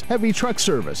service, heavy truck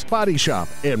service, body shop,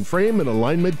 and frame and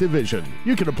alignment division.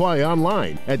 You can apply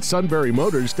online at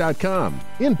sunburymotors.com,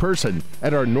 in person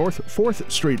at our North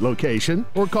 4th Street location,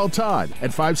 or call Todd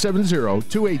at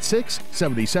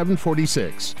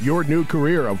 570-286-7746. Your new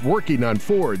career of working on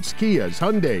Fords, Kias,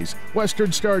 Hyundais,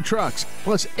 Western Star trucks,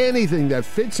 plus anything that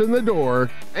fits in the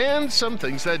door, and some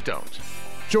things that don't.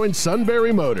 Join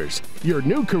Sunbury Motors. Your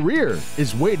new career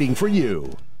is waiting for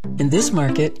you. In this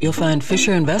market, you'll find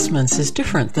Fisher Investments is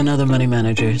different than other money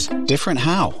managers. Different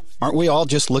how? Aren't we all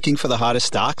just looking for the hottest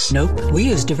stocks? Nope. We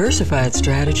use diversified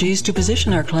strategies to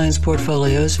position our clients'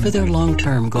 portfolios for their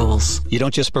long-term goals. You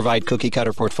don't just provide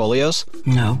cookie-cutter portfolios?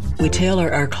 No. We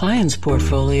tailor our clients'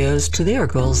 portfolios to their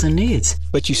goals and needs.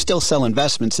 But you still sell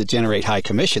investments that generate high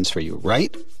commissions for you,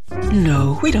 right?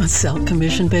 No, we don't sell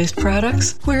commission-based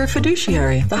products. We're a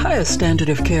fiduciary, the highest standard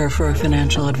of care for a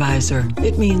financial advisor.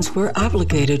 It means we're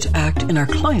obligated to act in our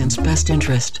client's best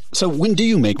interest. So when do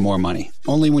you make more money?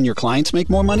 Only when your clients make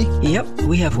more money? Yep,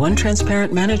 we have one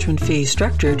transparent management fee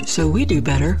structured so we do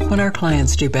better when our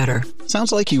clients do better.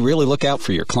 Sounds like you really look out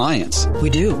for your clients. We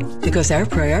do, because our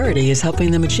priority is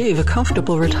helping them achieve a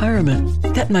comfortable retirement.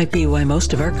 That might be why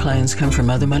most of our clients come from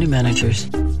other money managers.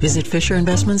 Visit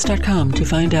FisherInvestments.com to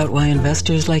find out why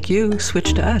investors like you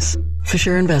switch to us.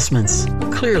 Fisher Investments.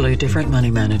 Clearly different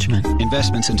money management.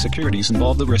 Investments in securities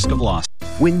involve the risk of loss.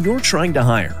 When you're trying to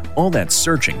hire, all that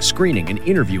searching, screening, and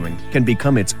interviewing can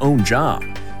become its own job.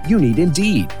 You need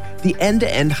Indeed, the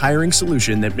end-to-end hiring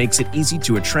solution that makes it easy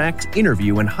to attract,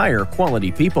 interview, and hire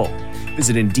quality people.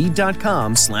 Visit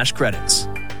Indeed.com/credits.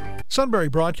 Sunbury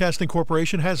Broadcasting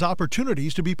Corporation has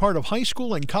opportunities to be part of high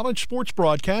school and college sports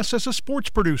broadcasts as a sports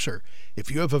producer.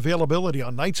 If you have availability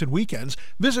on nights and weekends,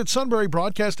 visit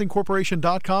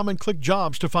SunburyBroadcastingCorporation.com and click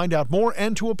Jobs to find out more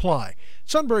and to apply.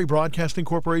 Sunbury Broadcasting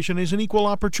Corporation is an equal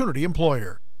opportunity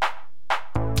employer.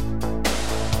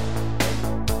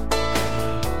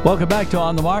 Welcome back to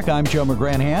On the Mark. I'm Joe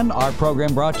McGranaghan. Our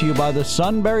program brought to you by the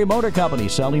Sunbury Motor Company,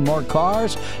 selling more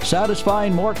cars,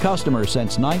 satisfying more customers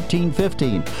since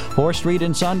 1915. 4th Street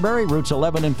in Sunbury, routes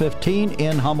 11 and 15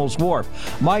 in Hummel's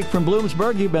Wharf. Mike from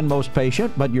Bloomsburg, you've been most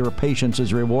patient, but your patience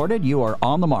is rewarded. You are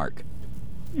on the mark.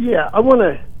 Yeah, I want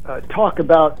to talk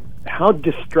about how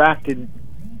distracted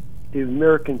the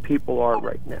American people are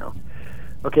right now.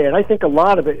 Okay, and I think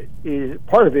part of it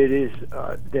is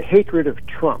the hatred of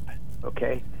Trump.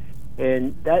 Okay,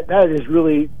 and that is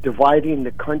really dividing the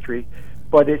country,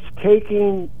 but it's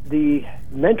taking the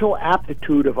mental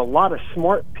aptitude of a lot of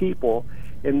smart people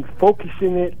and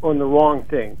focusing it on the wrong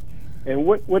thing. And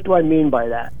what do I mean by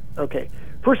that? Okay,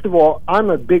 first of all, I'm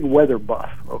a big weather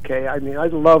buff. Okay, I mean, I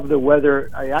love the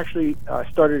weather. I actually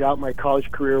started out my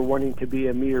college career wanting to be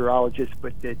a meteorologist,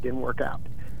 but it didn't work out.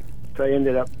 So I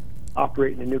ended up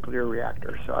operating a nuclear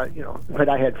reactor. So but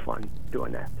I had fun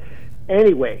doing that.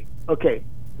 Anyway. Okay,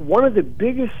 one of the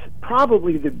biggest,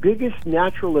 probably the biggest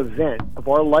natural event of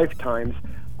our lifetimes,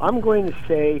 I'm going to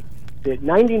say that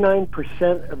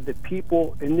 99% of the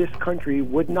people in this country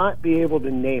would not be able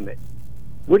to name it.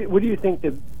 What do you think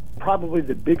probably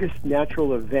the biggest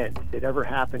natural event that ever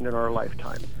happened in our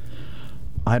lifetime?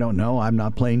 I don't know. I'm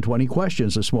not playing 20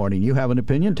 questions this morning. You have an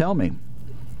opinion? Tell me.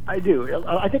 I do.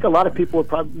 I think a lot of people would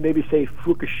probably maybe say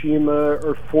Fukushima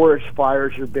or forest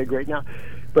fires are big right now.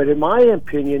 But in my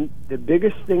opinion, the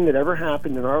biggest thing that ever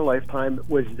happened in our lifetime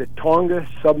was the Tonga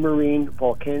submarine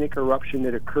volcanic eruption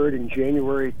that occurred in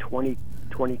January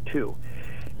 2022.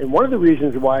 And one of the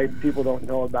reasons why people don't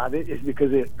know about it is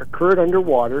because it occurred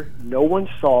underwater. No one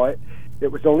saw it.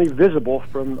 It was only visible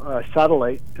from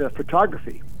satellite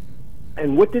photography.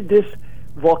 And what did this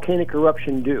volcanic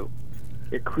eruption do?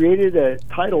 It created a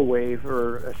tidal wave,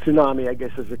 or a tsunami, I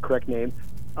guess is the correct name,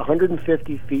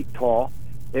 150 feet tall.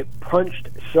 It punched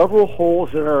several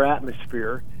holes in our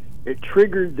atmosphere. It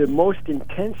triggered the most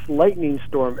intense lightning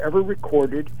storm ever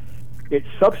recorded. It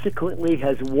subsequently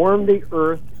has warmed the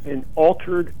Earth and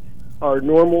altered our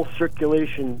normal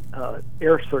circulation,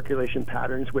 air circulation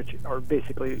patterns, which are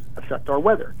basically affect our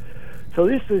weather. So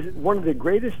this is one of the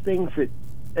greatest things that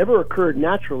ever occurred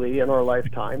naturally in our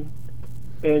lifetime,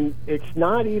 and it's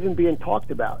not even being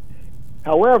talked about.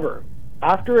 However,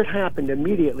 after it happened,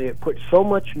 immediately it put so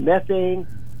much methane,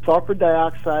 sulfur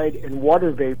dioxide, and water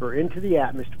vapor into the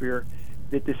atmosphere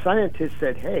that the scientists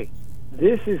said, hey,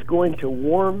 this is going to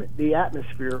warm the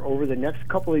atmosphere over the next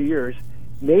couple of years,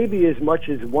 maybe as much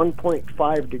as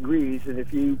 1.5 degrees. And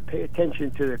if you pay attention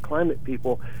to the climate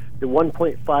people, the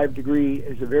 1.5 degree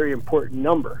is a very important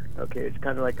number. Okay, it's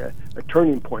kind of like a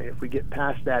turning point. If we get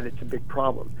past that, it's a big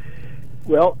problem.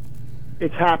 Well,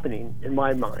 it's happening in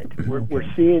my mind.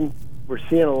 We're seeing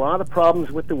a lot of problems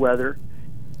with the weather.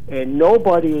 And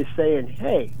nobody is saying,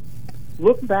 hey,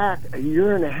 look back a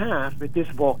year and a half at this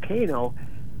volcano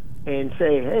and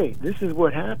say, hey, this is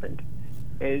what happened.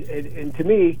 And to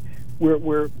me,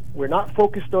 we're not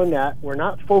focused on that. We're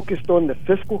not focused on the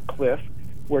fiscal cliff.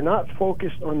 We're not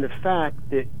focused on the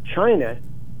fact that China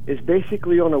is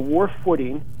basically on a war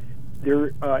footing.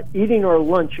 They're eating our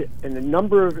lunch in a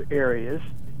number of areas.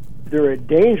 They're a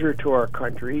danger to our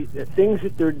country. The things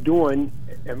that they're doing,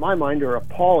 in my mind, are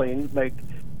appalling, like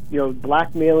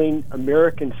blackmailing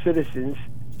American citizens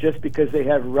just because they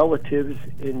have relatives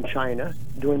in China,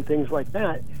 doing things like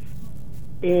that.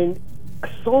 And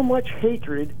so much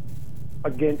hatred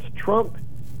against Trump,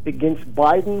 against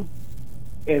Biden,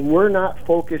 and we're not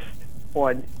focused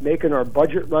on making our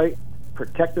budget right,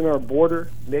 protecting our border,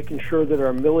 making sure that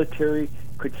our military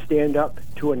could stand up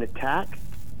to an attack.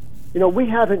 We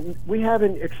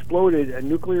haven't exploded a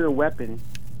nuclear weapon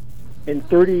in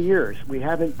 30 years. We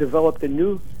haven't developed a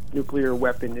new nuclear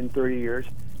weapon in 30 years.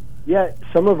 Yet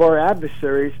some of our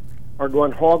adversaries are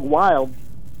going hog wild,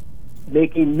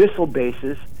 making missile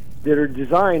bases that are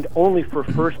designed only for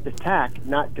first attack,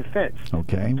 not defense.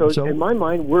 Okay. So in my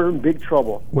mind, we're in big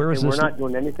trouble. We're not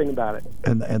doing anything about it.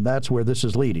 And that's where this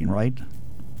is leading, right?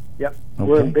 Yep. Okay.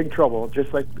 We're in big trouble,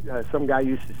 just like some guy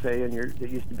used to say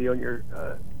that used to be on your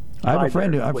I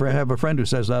have a friend who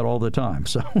says that all the time.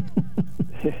 So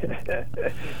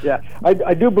yeah,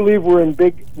 I do believe we're in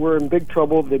big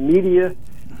trouble. The media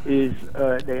is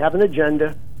they have an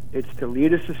agenda. It's to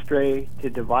lead us astray, to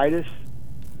divide us,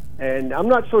 and I'm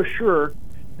not so sure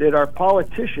that our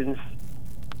politicians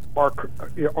aren't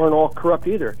all corrupt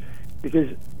either, because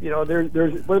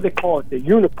there's what do they call it? The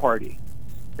uniparty.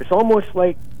 It's almost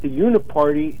like the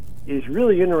uniparty is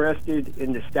really interested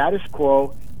in the status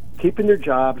quo, keeping their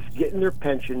jobs, getting their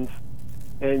pensions,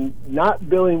 and not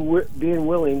being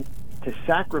willing to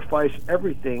sacrifice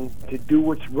everything to do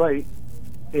what's right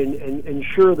and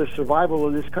ensure the survival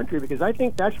of this country, because I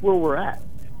think that's where we're at.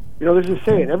 You know, there's a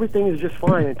saying, everything is just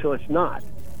fine until it's not.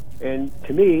 And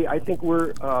to me, I think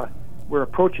we're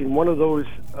approaching one of those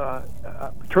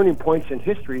turning points in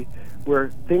history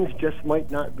where things just might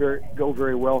not go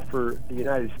very well for the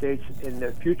United States, and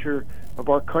the future of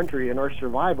our country and our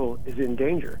survival is in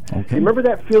danger. Okay. Remember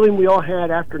that feeling we all had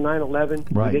after 9/11?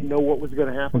 Right. We didn't know what was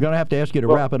going to happen. We're going to have to ask you to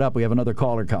wrap it up. We have another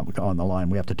caller on the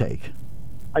line we have to take.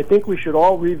 I think we should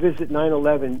all revisit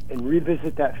 9/11 and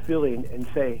revisit that feeling and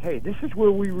say, hey, this is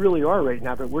where we really are right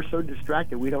now, but we're so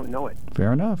distracted we don't know it.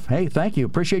 Fair enough. Hey, thank you.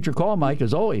 Appreciate your call, Mike,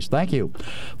 as always. Thank you.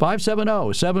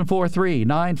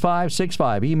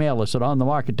 570-743-9565. Email us at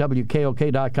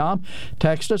onthemark@WKOK.com.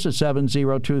 Text us at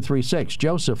 70236.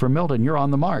 Joseph from Milton, you're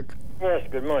on the mark. Yes,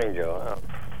 good morning, Joe.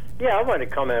 I want to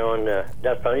comment on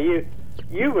death penalty.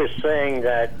 You were saying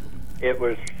that it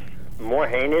was more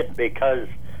heinous because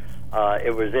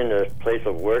it was in a place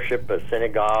of worship, a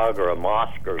synagogue or a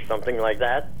mosque or something like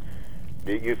that.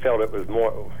 You felt it was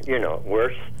more,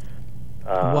 worse?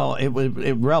 Well, it was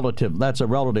relative. That's a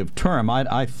relative term.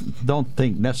 I don't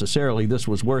think necessarily this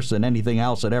was worse than anything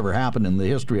else that ever happened in the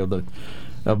history of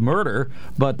murder.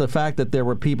 But the fact that there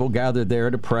were people gathered there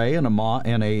to pray in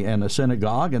a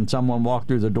synagogue, and someone walked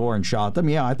through the door and shot them,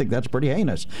 I think that's pretty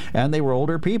heinous. And they were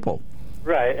older people.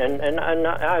 Right, and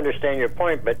I understand your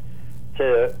point, but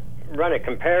to run a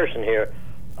comparison here,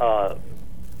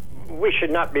 we should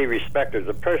not be respecters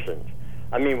of persons.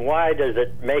 I mean, why does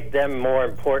it make them more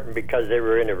important because they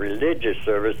were in a religious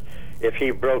service? If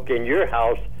he broke in your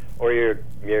house or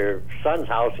your son's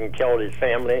house and killed his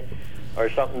family or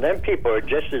something, then people are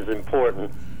just as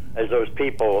important as those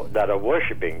people that are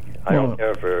worshiping. I don't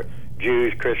care for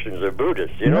Jews, Christians, or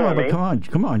Buddhists. You know what I mean?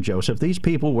 Come on, Joseph. These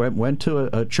people went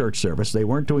to a church service. They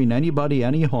weren't doing anybody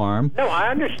any harm. No, I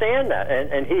understand that,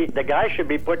 and the guy should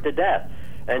be put to death,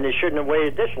 and they shouldn't have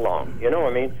waited this long. You know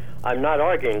what I mean? I'm not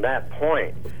arguing that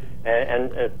point.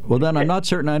 Well, then I'm not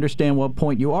certain I understand what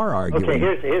point you are arguing. Okay,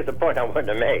 here's the point I wanted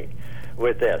to make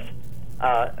with this.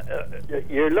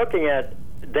 You're looking at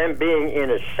them being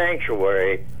in a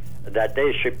sanctuary, that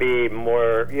they should be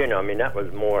more, that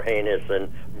was more heinous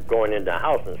than going into a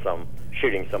house and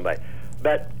shooting somebody.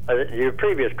 But your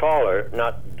previous caller,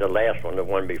 not the last one, the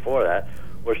one before that,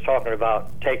 was talking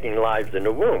about taking lives in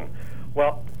the womb.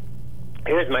 Well,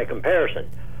 here's my comparison.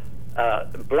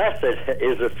 Blessed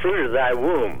is the fruit of thy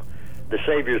womb, the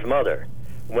Savior's mother.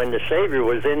 When the Savior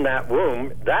was in that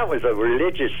womb, that was a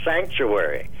religious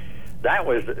sanctuary. That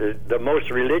was the most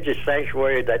religious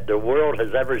sanctuary that the world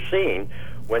has ever seen,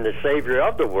 when the Savior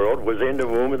of the world was in the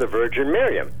womb of the Virgin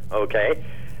Miriam, okay?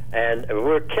 And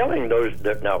we're killing those,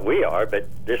 not we are, but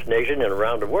this nation and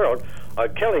around the world are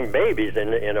killing babies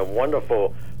in a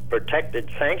wonderful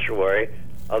protected sanctuary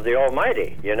of the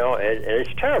Almighty, and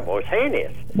it's terrible. It's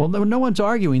heinous. Well, no one's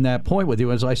arguing that point with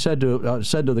you, as I said to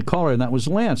the caller, and that was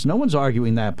Lance. No one's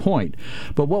arguing that point.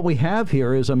 But what we have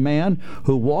here is a man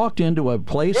who walked into a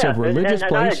place of religious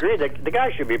place. And I agree. The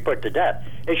guy should be put to death.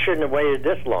 It shouldn't have waited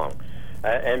this long.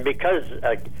 And because,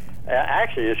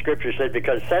 actually, the scripture said,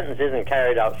 because sentence isn't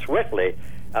carried out swiftly,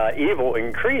 evil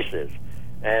increases.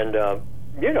 And,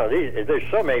 there's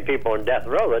so many people in death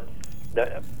row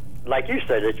that like you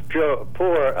said, it's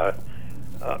poor,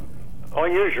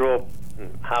 unusual,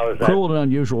 how is that? Cruel and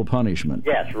unusual punishment.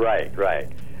 Yes, right.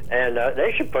 And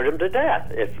they should put him to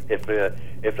death if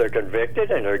they're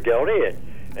convicted and they're guilty.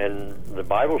 And the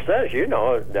Bible says,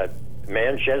 that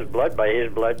man sheds blood, by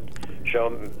his blood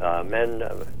shall men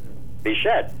be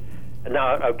shed.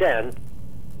 Now, again,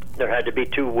 there had to be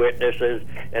two witnesses,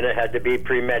 and it had to be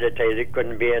premeditated. It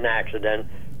couldn't be an accident.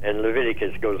 And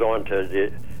Leviticus goes on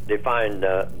to define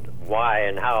why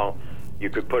and how you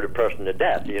could put a person to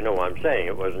death. You know what I'm saying?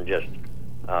 It wasn't just,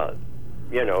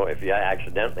 if you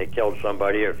accidentally killed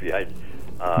somebody, or if you had...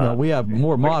 we have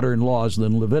more modern laws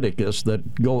than Leviticus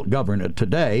that govern it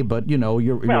today, but,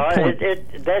 your point...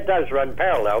 that does run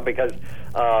parallel, because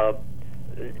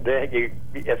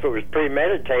if it was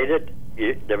premeditated,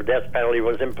 the death penalty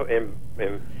was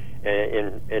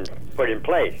put in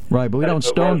place. Right, but we don't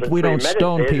stone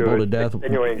people to death.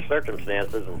 Continuing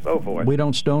circumstances and so forth. We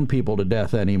don't stone people to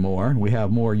death anymore. We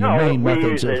have more humane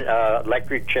methods. We use an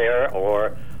electric chair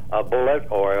or a bullet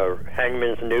or a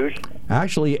hangman's noose.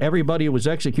 Actually, everybody who was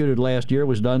executed last year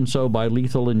was done so by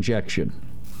lethal injection.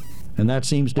 And that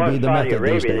seems to be the method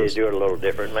these days. They do it a little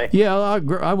differently. Yeah,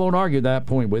 I won't argue that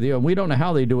point with you. We don't know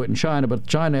how they do it in China, but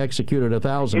China executed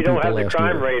 1,000 people last year. You don't have the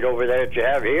crime rate over there that you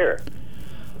have here.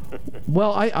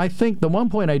 Well, I think the one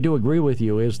point I do agree with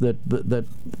you is that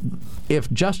if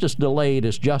justice delayed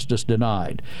is justice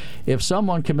denied. If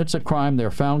someone commits a crime,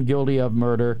 they're found guilty of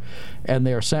murder, and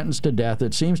they're sentenced to death,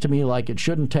 it seems to me like it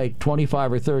shouldn't take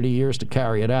 25 or 30 years to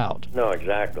carry it out. No,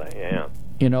 exactly, yeah.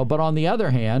 But on the other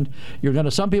hand,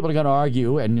 some people are going to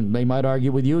argue, and they might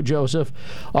argue with you, Joseph,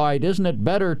 all right, isn't it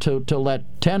better to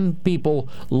let 10 people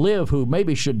live who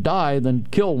maybe should die than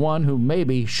kill one who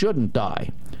maybe shouldn't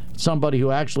die? Somebody who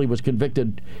actually was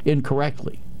convicted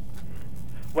incorrectly.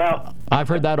 Well, I've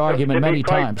heard that argument many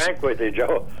times. To be quite frank with you,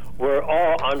 Joe, we're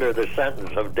all under the sentence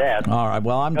of death. All right,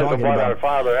 well, I'm talking about about our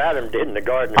father Adam did in the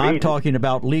Garden of Eden. I'm talking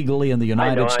about legally in the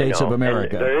United States of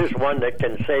America. And there is one that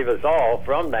can save us all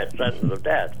from that sentence of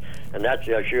death, and that's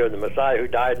Yeshua the Messiah who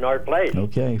died in our place.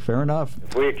 Okay, fair enough.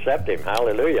 If we accept him,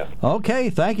 hallelujah. Okay,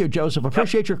 thank you, Joseph.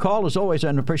 Appreciate your call as always,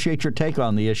 and appreciate your take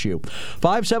on the issue.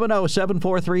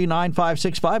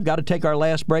 570-743-9565. Got to take our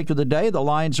last break of the day. The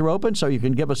lines are open, so you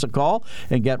can give us a call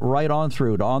and get right on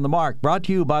through to On the Mark. Brought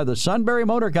to you by the Sunbury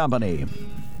Motor Company.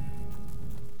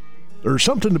 There's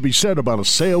something to be said about a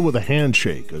sale with a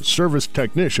handshake, a service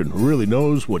technician who really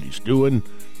knows what he's doing.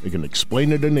 They can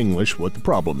explain it in English what the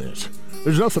problem is.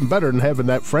 There's nothing better than having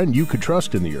that friend you could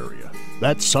trust in the area.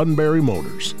 That's Sunbury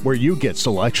Motors, where you get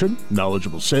selection,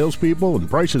 knowledgeable salespeople, and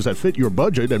prices that fit your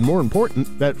budget, and more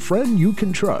important, that friend you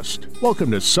can trust.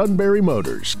 Welcome to Sunbury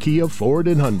Motors, Kia, Ford,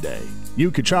 and Hyundai. You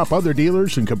could shop other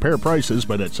dealers and compare prices,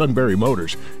 but at Sunbury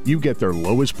Motors, you get their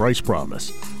lowest price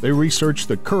promise. They research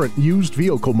the current used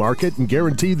vehicle market and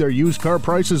guarantee their used car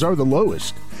prices are the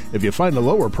lowest. If you find a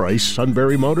lower price,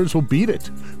 Sunbury Motors will beat it.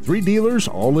 3 dealers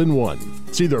all in one.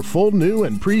 See their full new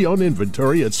and pre-owned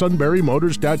inventory at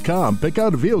sunburymotors.com. Pick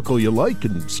out a vehicle you like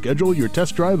and schedule your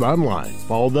test drive online.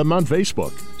 Follow them on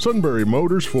Facebook. Sunbury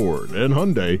Motors Ford and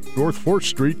Hyundai, North 4th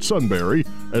Street, Sunbury,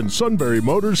 and Sunbury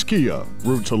Motors Kia,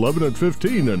 routes 11 and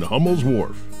 15 in Hummel's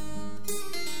Wharf.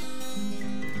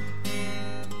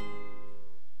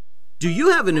 Do you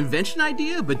have an invention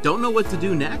idea but don't know what to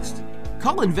do next?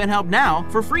 Call InventHelp now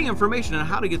for free information on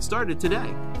how to get started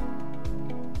today.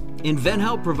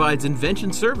 InventHelp provides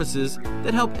invention services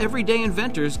that help everyday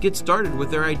inventors get started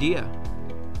with their idea.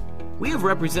 We have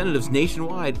representatives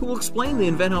nationwide who will explain the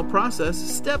InventHelp process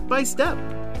step by step.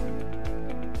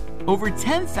 Over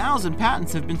 10,000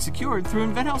 patents have been secured through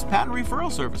InventHelp's patent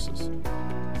referral services.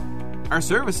 Our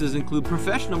services include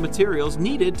professional materials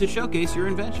needed to showcase your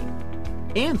invention,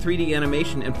 and 3D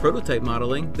animation and prototype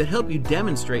modeling that help you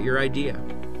demonstrate your idea.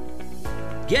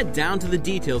 Get down to the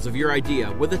details of your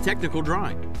idea with a technical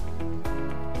drawing.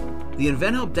 The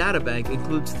InventHelp Data Bank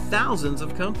includes thousands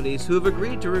of companies who have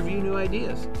agreed to review new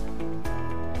ideas.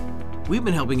 We've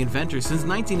been helping inventors since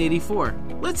 1984.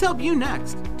 Let's help you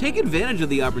next. Take advantage of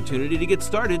the opportunity to get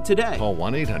started today. Call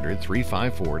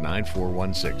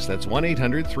 1-800-354-9416. That's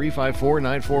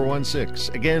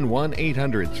 1-800-354-9416. Again,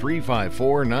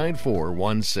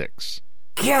 1-800-354-9416.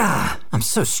 Yeah, I'm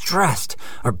so stressed.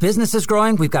 Our business is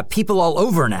growing. We've got people all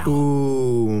over now.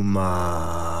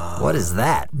 Ooma. What is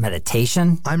that?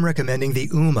 Meditation? I'm recommending the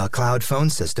Ooma cloud phone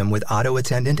system with auto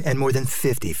attendant and more than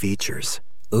 50 features.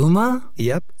 Ooma?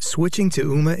 Yep. Switching to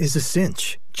Ooma is a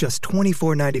cinch. Just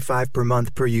 $24.95 per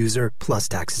month per user, plus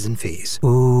taxes and fees.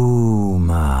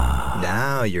 Ooma.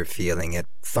 Now you're feeling it.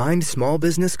 Find small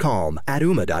business calm at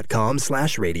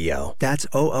ooma.com/radio. That's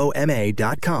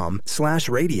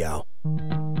OOMA.com/radio.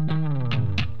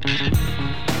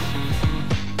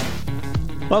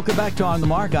 Welcome back to On the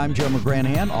Mark. I'm Joe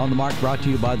McGranaghan. On the Mark brought to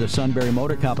you by the Sunbury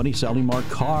Motor Company, selling more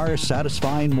cars,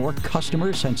 satisfying more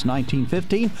customers since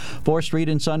 1915. 4th Street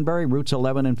in Sunbury, routes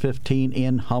 11 and 15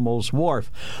 in Hummel's Wharf.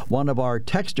 One of our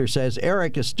texters says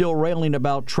Eric is still railing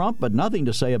about Trump, but nothing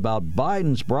to say about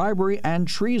Biden's bribery and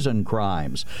treason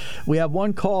crimes. We have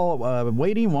one call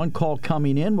waiting, one call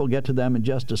coming in. We'll get to them in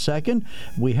just a second.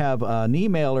 We have an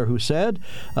emailer who said,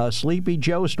 Sleepy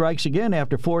Joe strikes again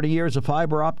after 40 years of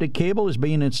fiber optic cable is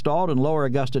being installed in Lower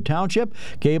Augusta Township.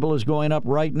 Cable is going up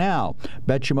right now.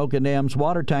 Betchamoka Dam's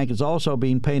water tank is also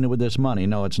being painted with this money.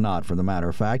 No, it's not, for the matter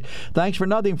of fact. Thanks for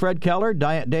nothing, Fred Keller,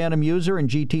 Diana Muser, and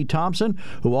G.T. Thompson,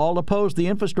 who all opposed the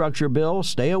infrastructure bill.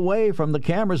 Stay away from the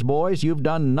cameras, boys. You've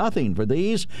done nothing for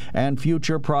these and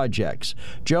future projects.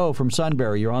 Joe from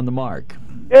Sunbury, you're on the mark.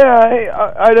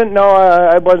 Yeah, I didn't know.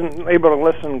 I wasn't able to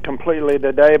listen completely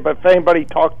today, but if anybody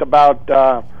talked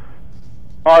about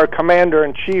our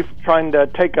commander-in-chief trying to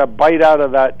take a bite out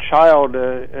of that child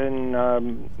in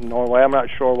Norway. I'm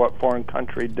not sure what foreign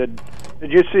country. Did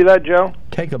you see that, Joe?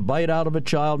 Take a bite out of a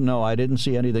child? No, I didn't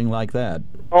see anything like that.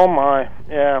 Oh, my.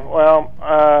 Yeah, well,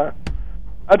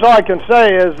 That's all I can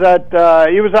say is that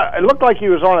he was. It looked like he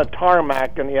was on a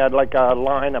tarmac, and he had like a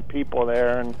line of people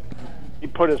there, and he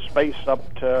put his face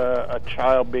up to a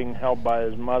child being held by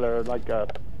his mother, like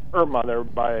her mother,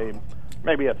 by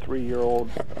maybe a 3-year-old,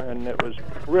 and it was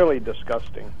really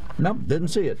disgusting. Nope, didn't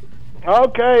see it.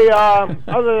 Okay.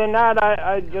 Other than that,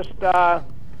 I just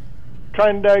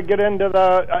trying to get into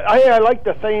the. I like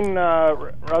the Thane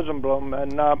Rosenbaum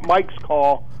and Mike's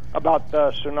call about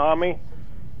the tsunami.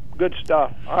 Good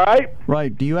stuff. All right.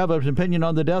 Right. Do you have an opinion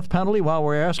on the death penalty while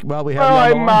we have you on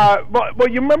the line? Well,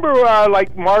 you remember,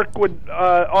 like Mark would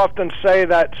often say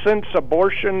that since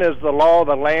abortion is the law of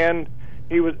the land,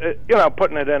 he was,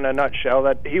 putting it in a nutshell,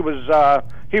 that he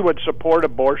would support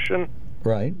abortion.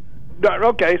 Right.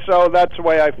 Okay, so that's the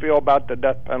way I feel about the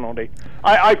death penalty.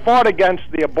 I fought against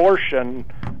the abortion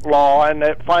law, and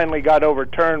it finally got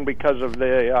overturned because of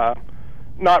the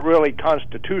not really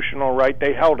constitutional right.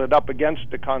 They held it up against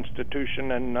the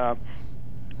Constitution and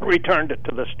returned it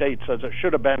to the states as it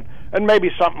should have been. And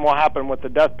maybe something will happen with the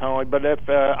death penalty. But if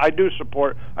I do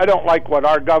support, I don't like what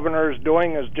our governor is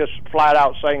doing, is just flat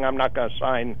out saying I'm not going to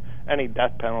sign any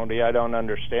death penalty. I don't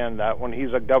understand that when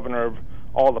he's a governor of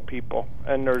all the people,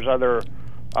 and there's other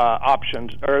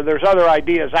options, or there's other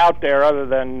ideas out there other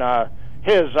than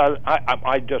his.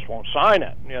 I just won't sign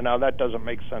it. That doesn't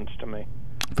make sense to me.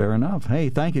 Fair enough. Hey,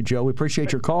 thank you, Joe. We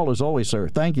appreciate your call as always, sir.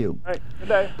 Thank you. All right, good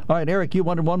day. All right, Eric, you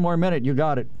wanted one more minute. You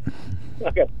got it.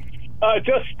 Okay.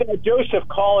 Just Joseph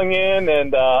calling in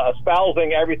and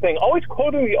espousing everything, always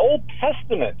quoting the Old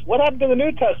Testament. What happened to the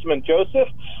New Testament, Joseph?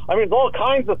 I mean, there's all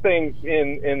kinds of things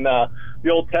in the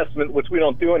Old Testament which we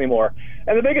don't do anymore.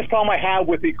 And the biggest problem I have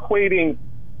with equating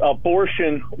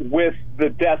abortion with the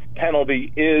death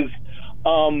penalty is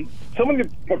some of the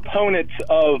proponents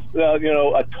of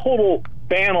a total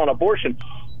ban on abortion,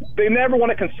 they never want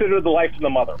to consider the life of the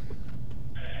mother.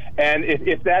 And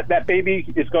if that baby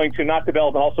is going to not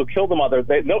develop and also kill the mother,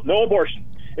 no abortion.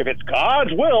 If it's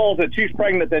God's will that she's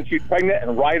pregnant, then she's pregnant,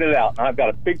 and write it out. And I've got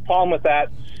a big problem with that.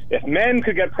 If men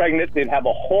could get pregnant, they'd have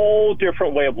a whole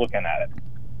different way of looking at it.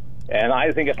 And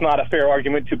I think it's not a fair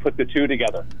argument to put the two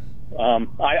together.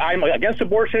 I'm against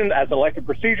abortion as an elective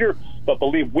procedure, but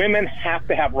believe women have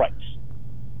to have rights.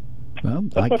 Well,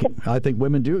 I think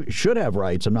women should have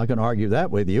rights. I'm not going to argue that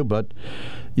with you, but,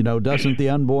 doesn't the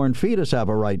unborn fetus have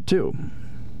a right too?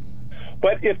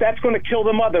 But if that's going to kill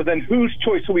the mother, then whose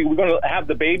choice are we? We're going to have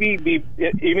the baby be,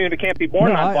 even if it can't be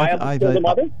born, not viable to kill the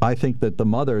mother? I think that the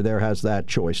mother there has that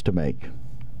choice to make.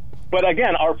 But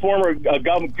again, our former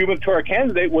gubernatorial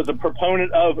candidate was a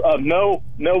proponent of no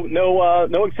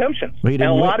exemptions. And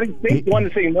a lot of states wanted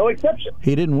to say no exceptions.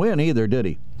 He didn't win either, did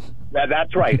he?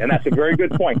 That's right, and that's a very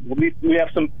good point. We have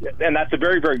some, and that's a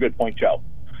very, very good point, Joe.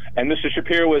 And Mr.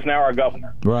 Shapiro is now our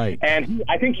governor. Right. And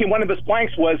I think one of his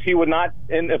planks was he would not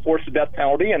enforce the death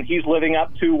penalty, and he's living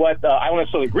up to what, I don't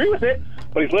necessarily agree with it,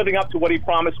 but he's living up to what he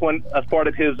promised as part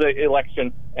of his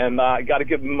election. And I got to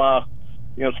give him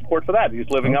support for that. He's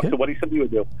living up to what he said he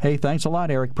would do. Hey, thanks a lot,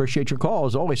 Eric. Appreciate your call,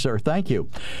 as always, sir. Thank you.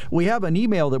 We have an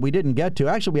email that we didn't get to.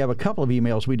 Actually, we have a couple of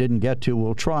emails we didn't get to.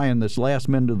 We'll try in this last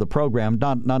minute of the program.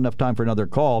 Not enough time for another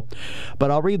call. But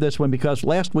I'll read this one because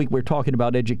last week we were talking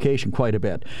about education quite a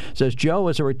bit. It says, Joe,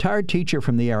 as a retired teacher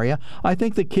from the area, I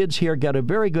think the kids here get a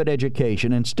very good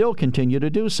education and still continue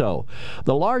to do so.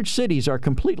 The large cities are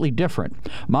completely different.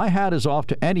 My hat is off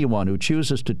to anyone who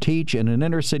chooses to teach in an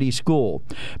inner city school.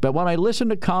 But when I listen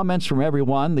to comments from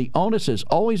everyone, the onus is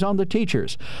always on the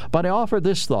teachers. But I offer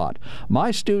this thought.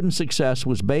 My student success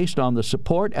was based on the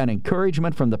support and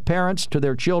encouragement from the parents to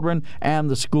their children and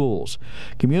the schools.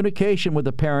 Communication with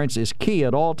the parents is key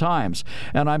at all times,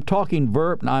 and I'm talking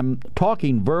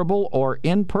verbal or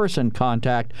in-person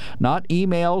contact, not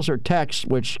emails or texts,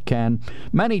 which can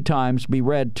many times be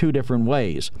read two different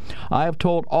ways. I have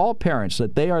told all parents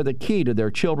that they are the key to their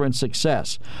children's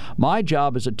success. My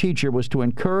job as a teacher was to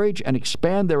encourage and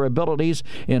expand their abilities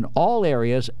in all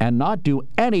areas and not do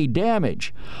any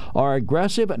damage. Our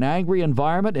aggressive and angry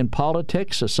environment in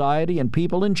politics, society, and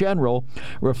people in general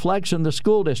reflects in the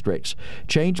school districts.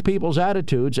 Change people's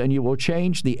attitudes and you will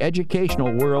change the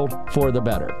educational world for the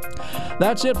better.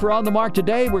 That's it for On the Mark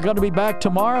today. We're going to be back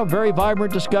tomorrow. Very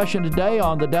vibrant discussion today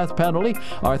on the death penalty.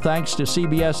 Our thanks to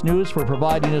CBS News for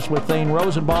providing us with Thane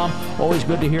Rosenbaum. Always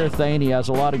good to hear Thane. He has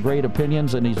a lot of great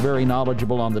opinions and he's very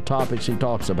knowledgeable on the topics he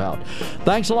talks about.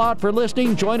 Thanks a lot for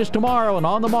listening. Join us tomorrow and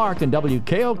On the Mark in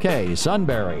WKOK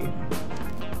Sunbury.